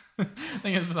you guys.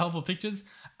 Thank you guys for the helpful pictures.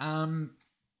 But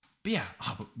yeah,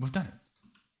 we've done it.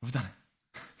 We've done it.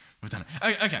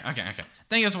 Okay.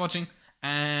 Thank you guys for watching.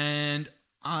 And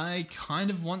I kind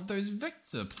of want those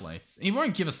vector plates. He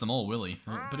won't give us them all, will he?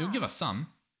 But he'll give us some.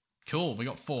 Cool, we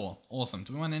got 4. Awesome.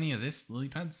 Do we want any of this? Lily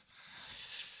pads?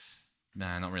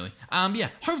 Nah, not really. Yeah,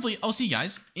 hopefully I'll see you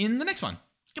guys in the next one.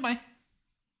 Goodbye.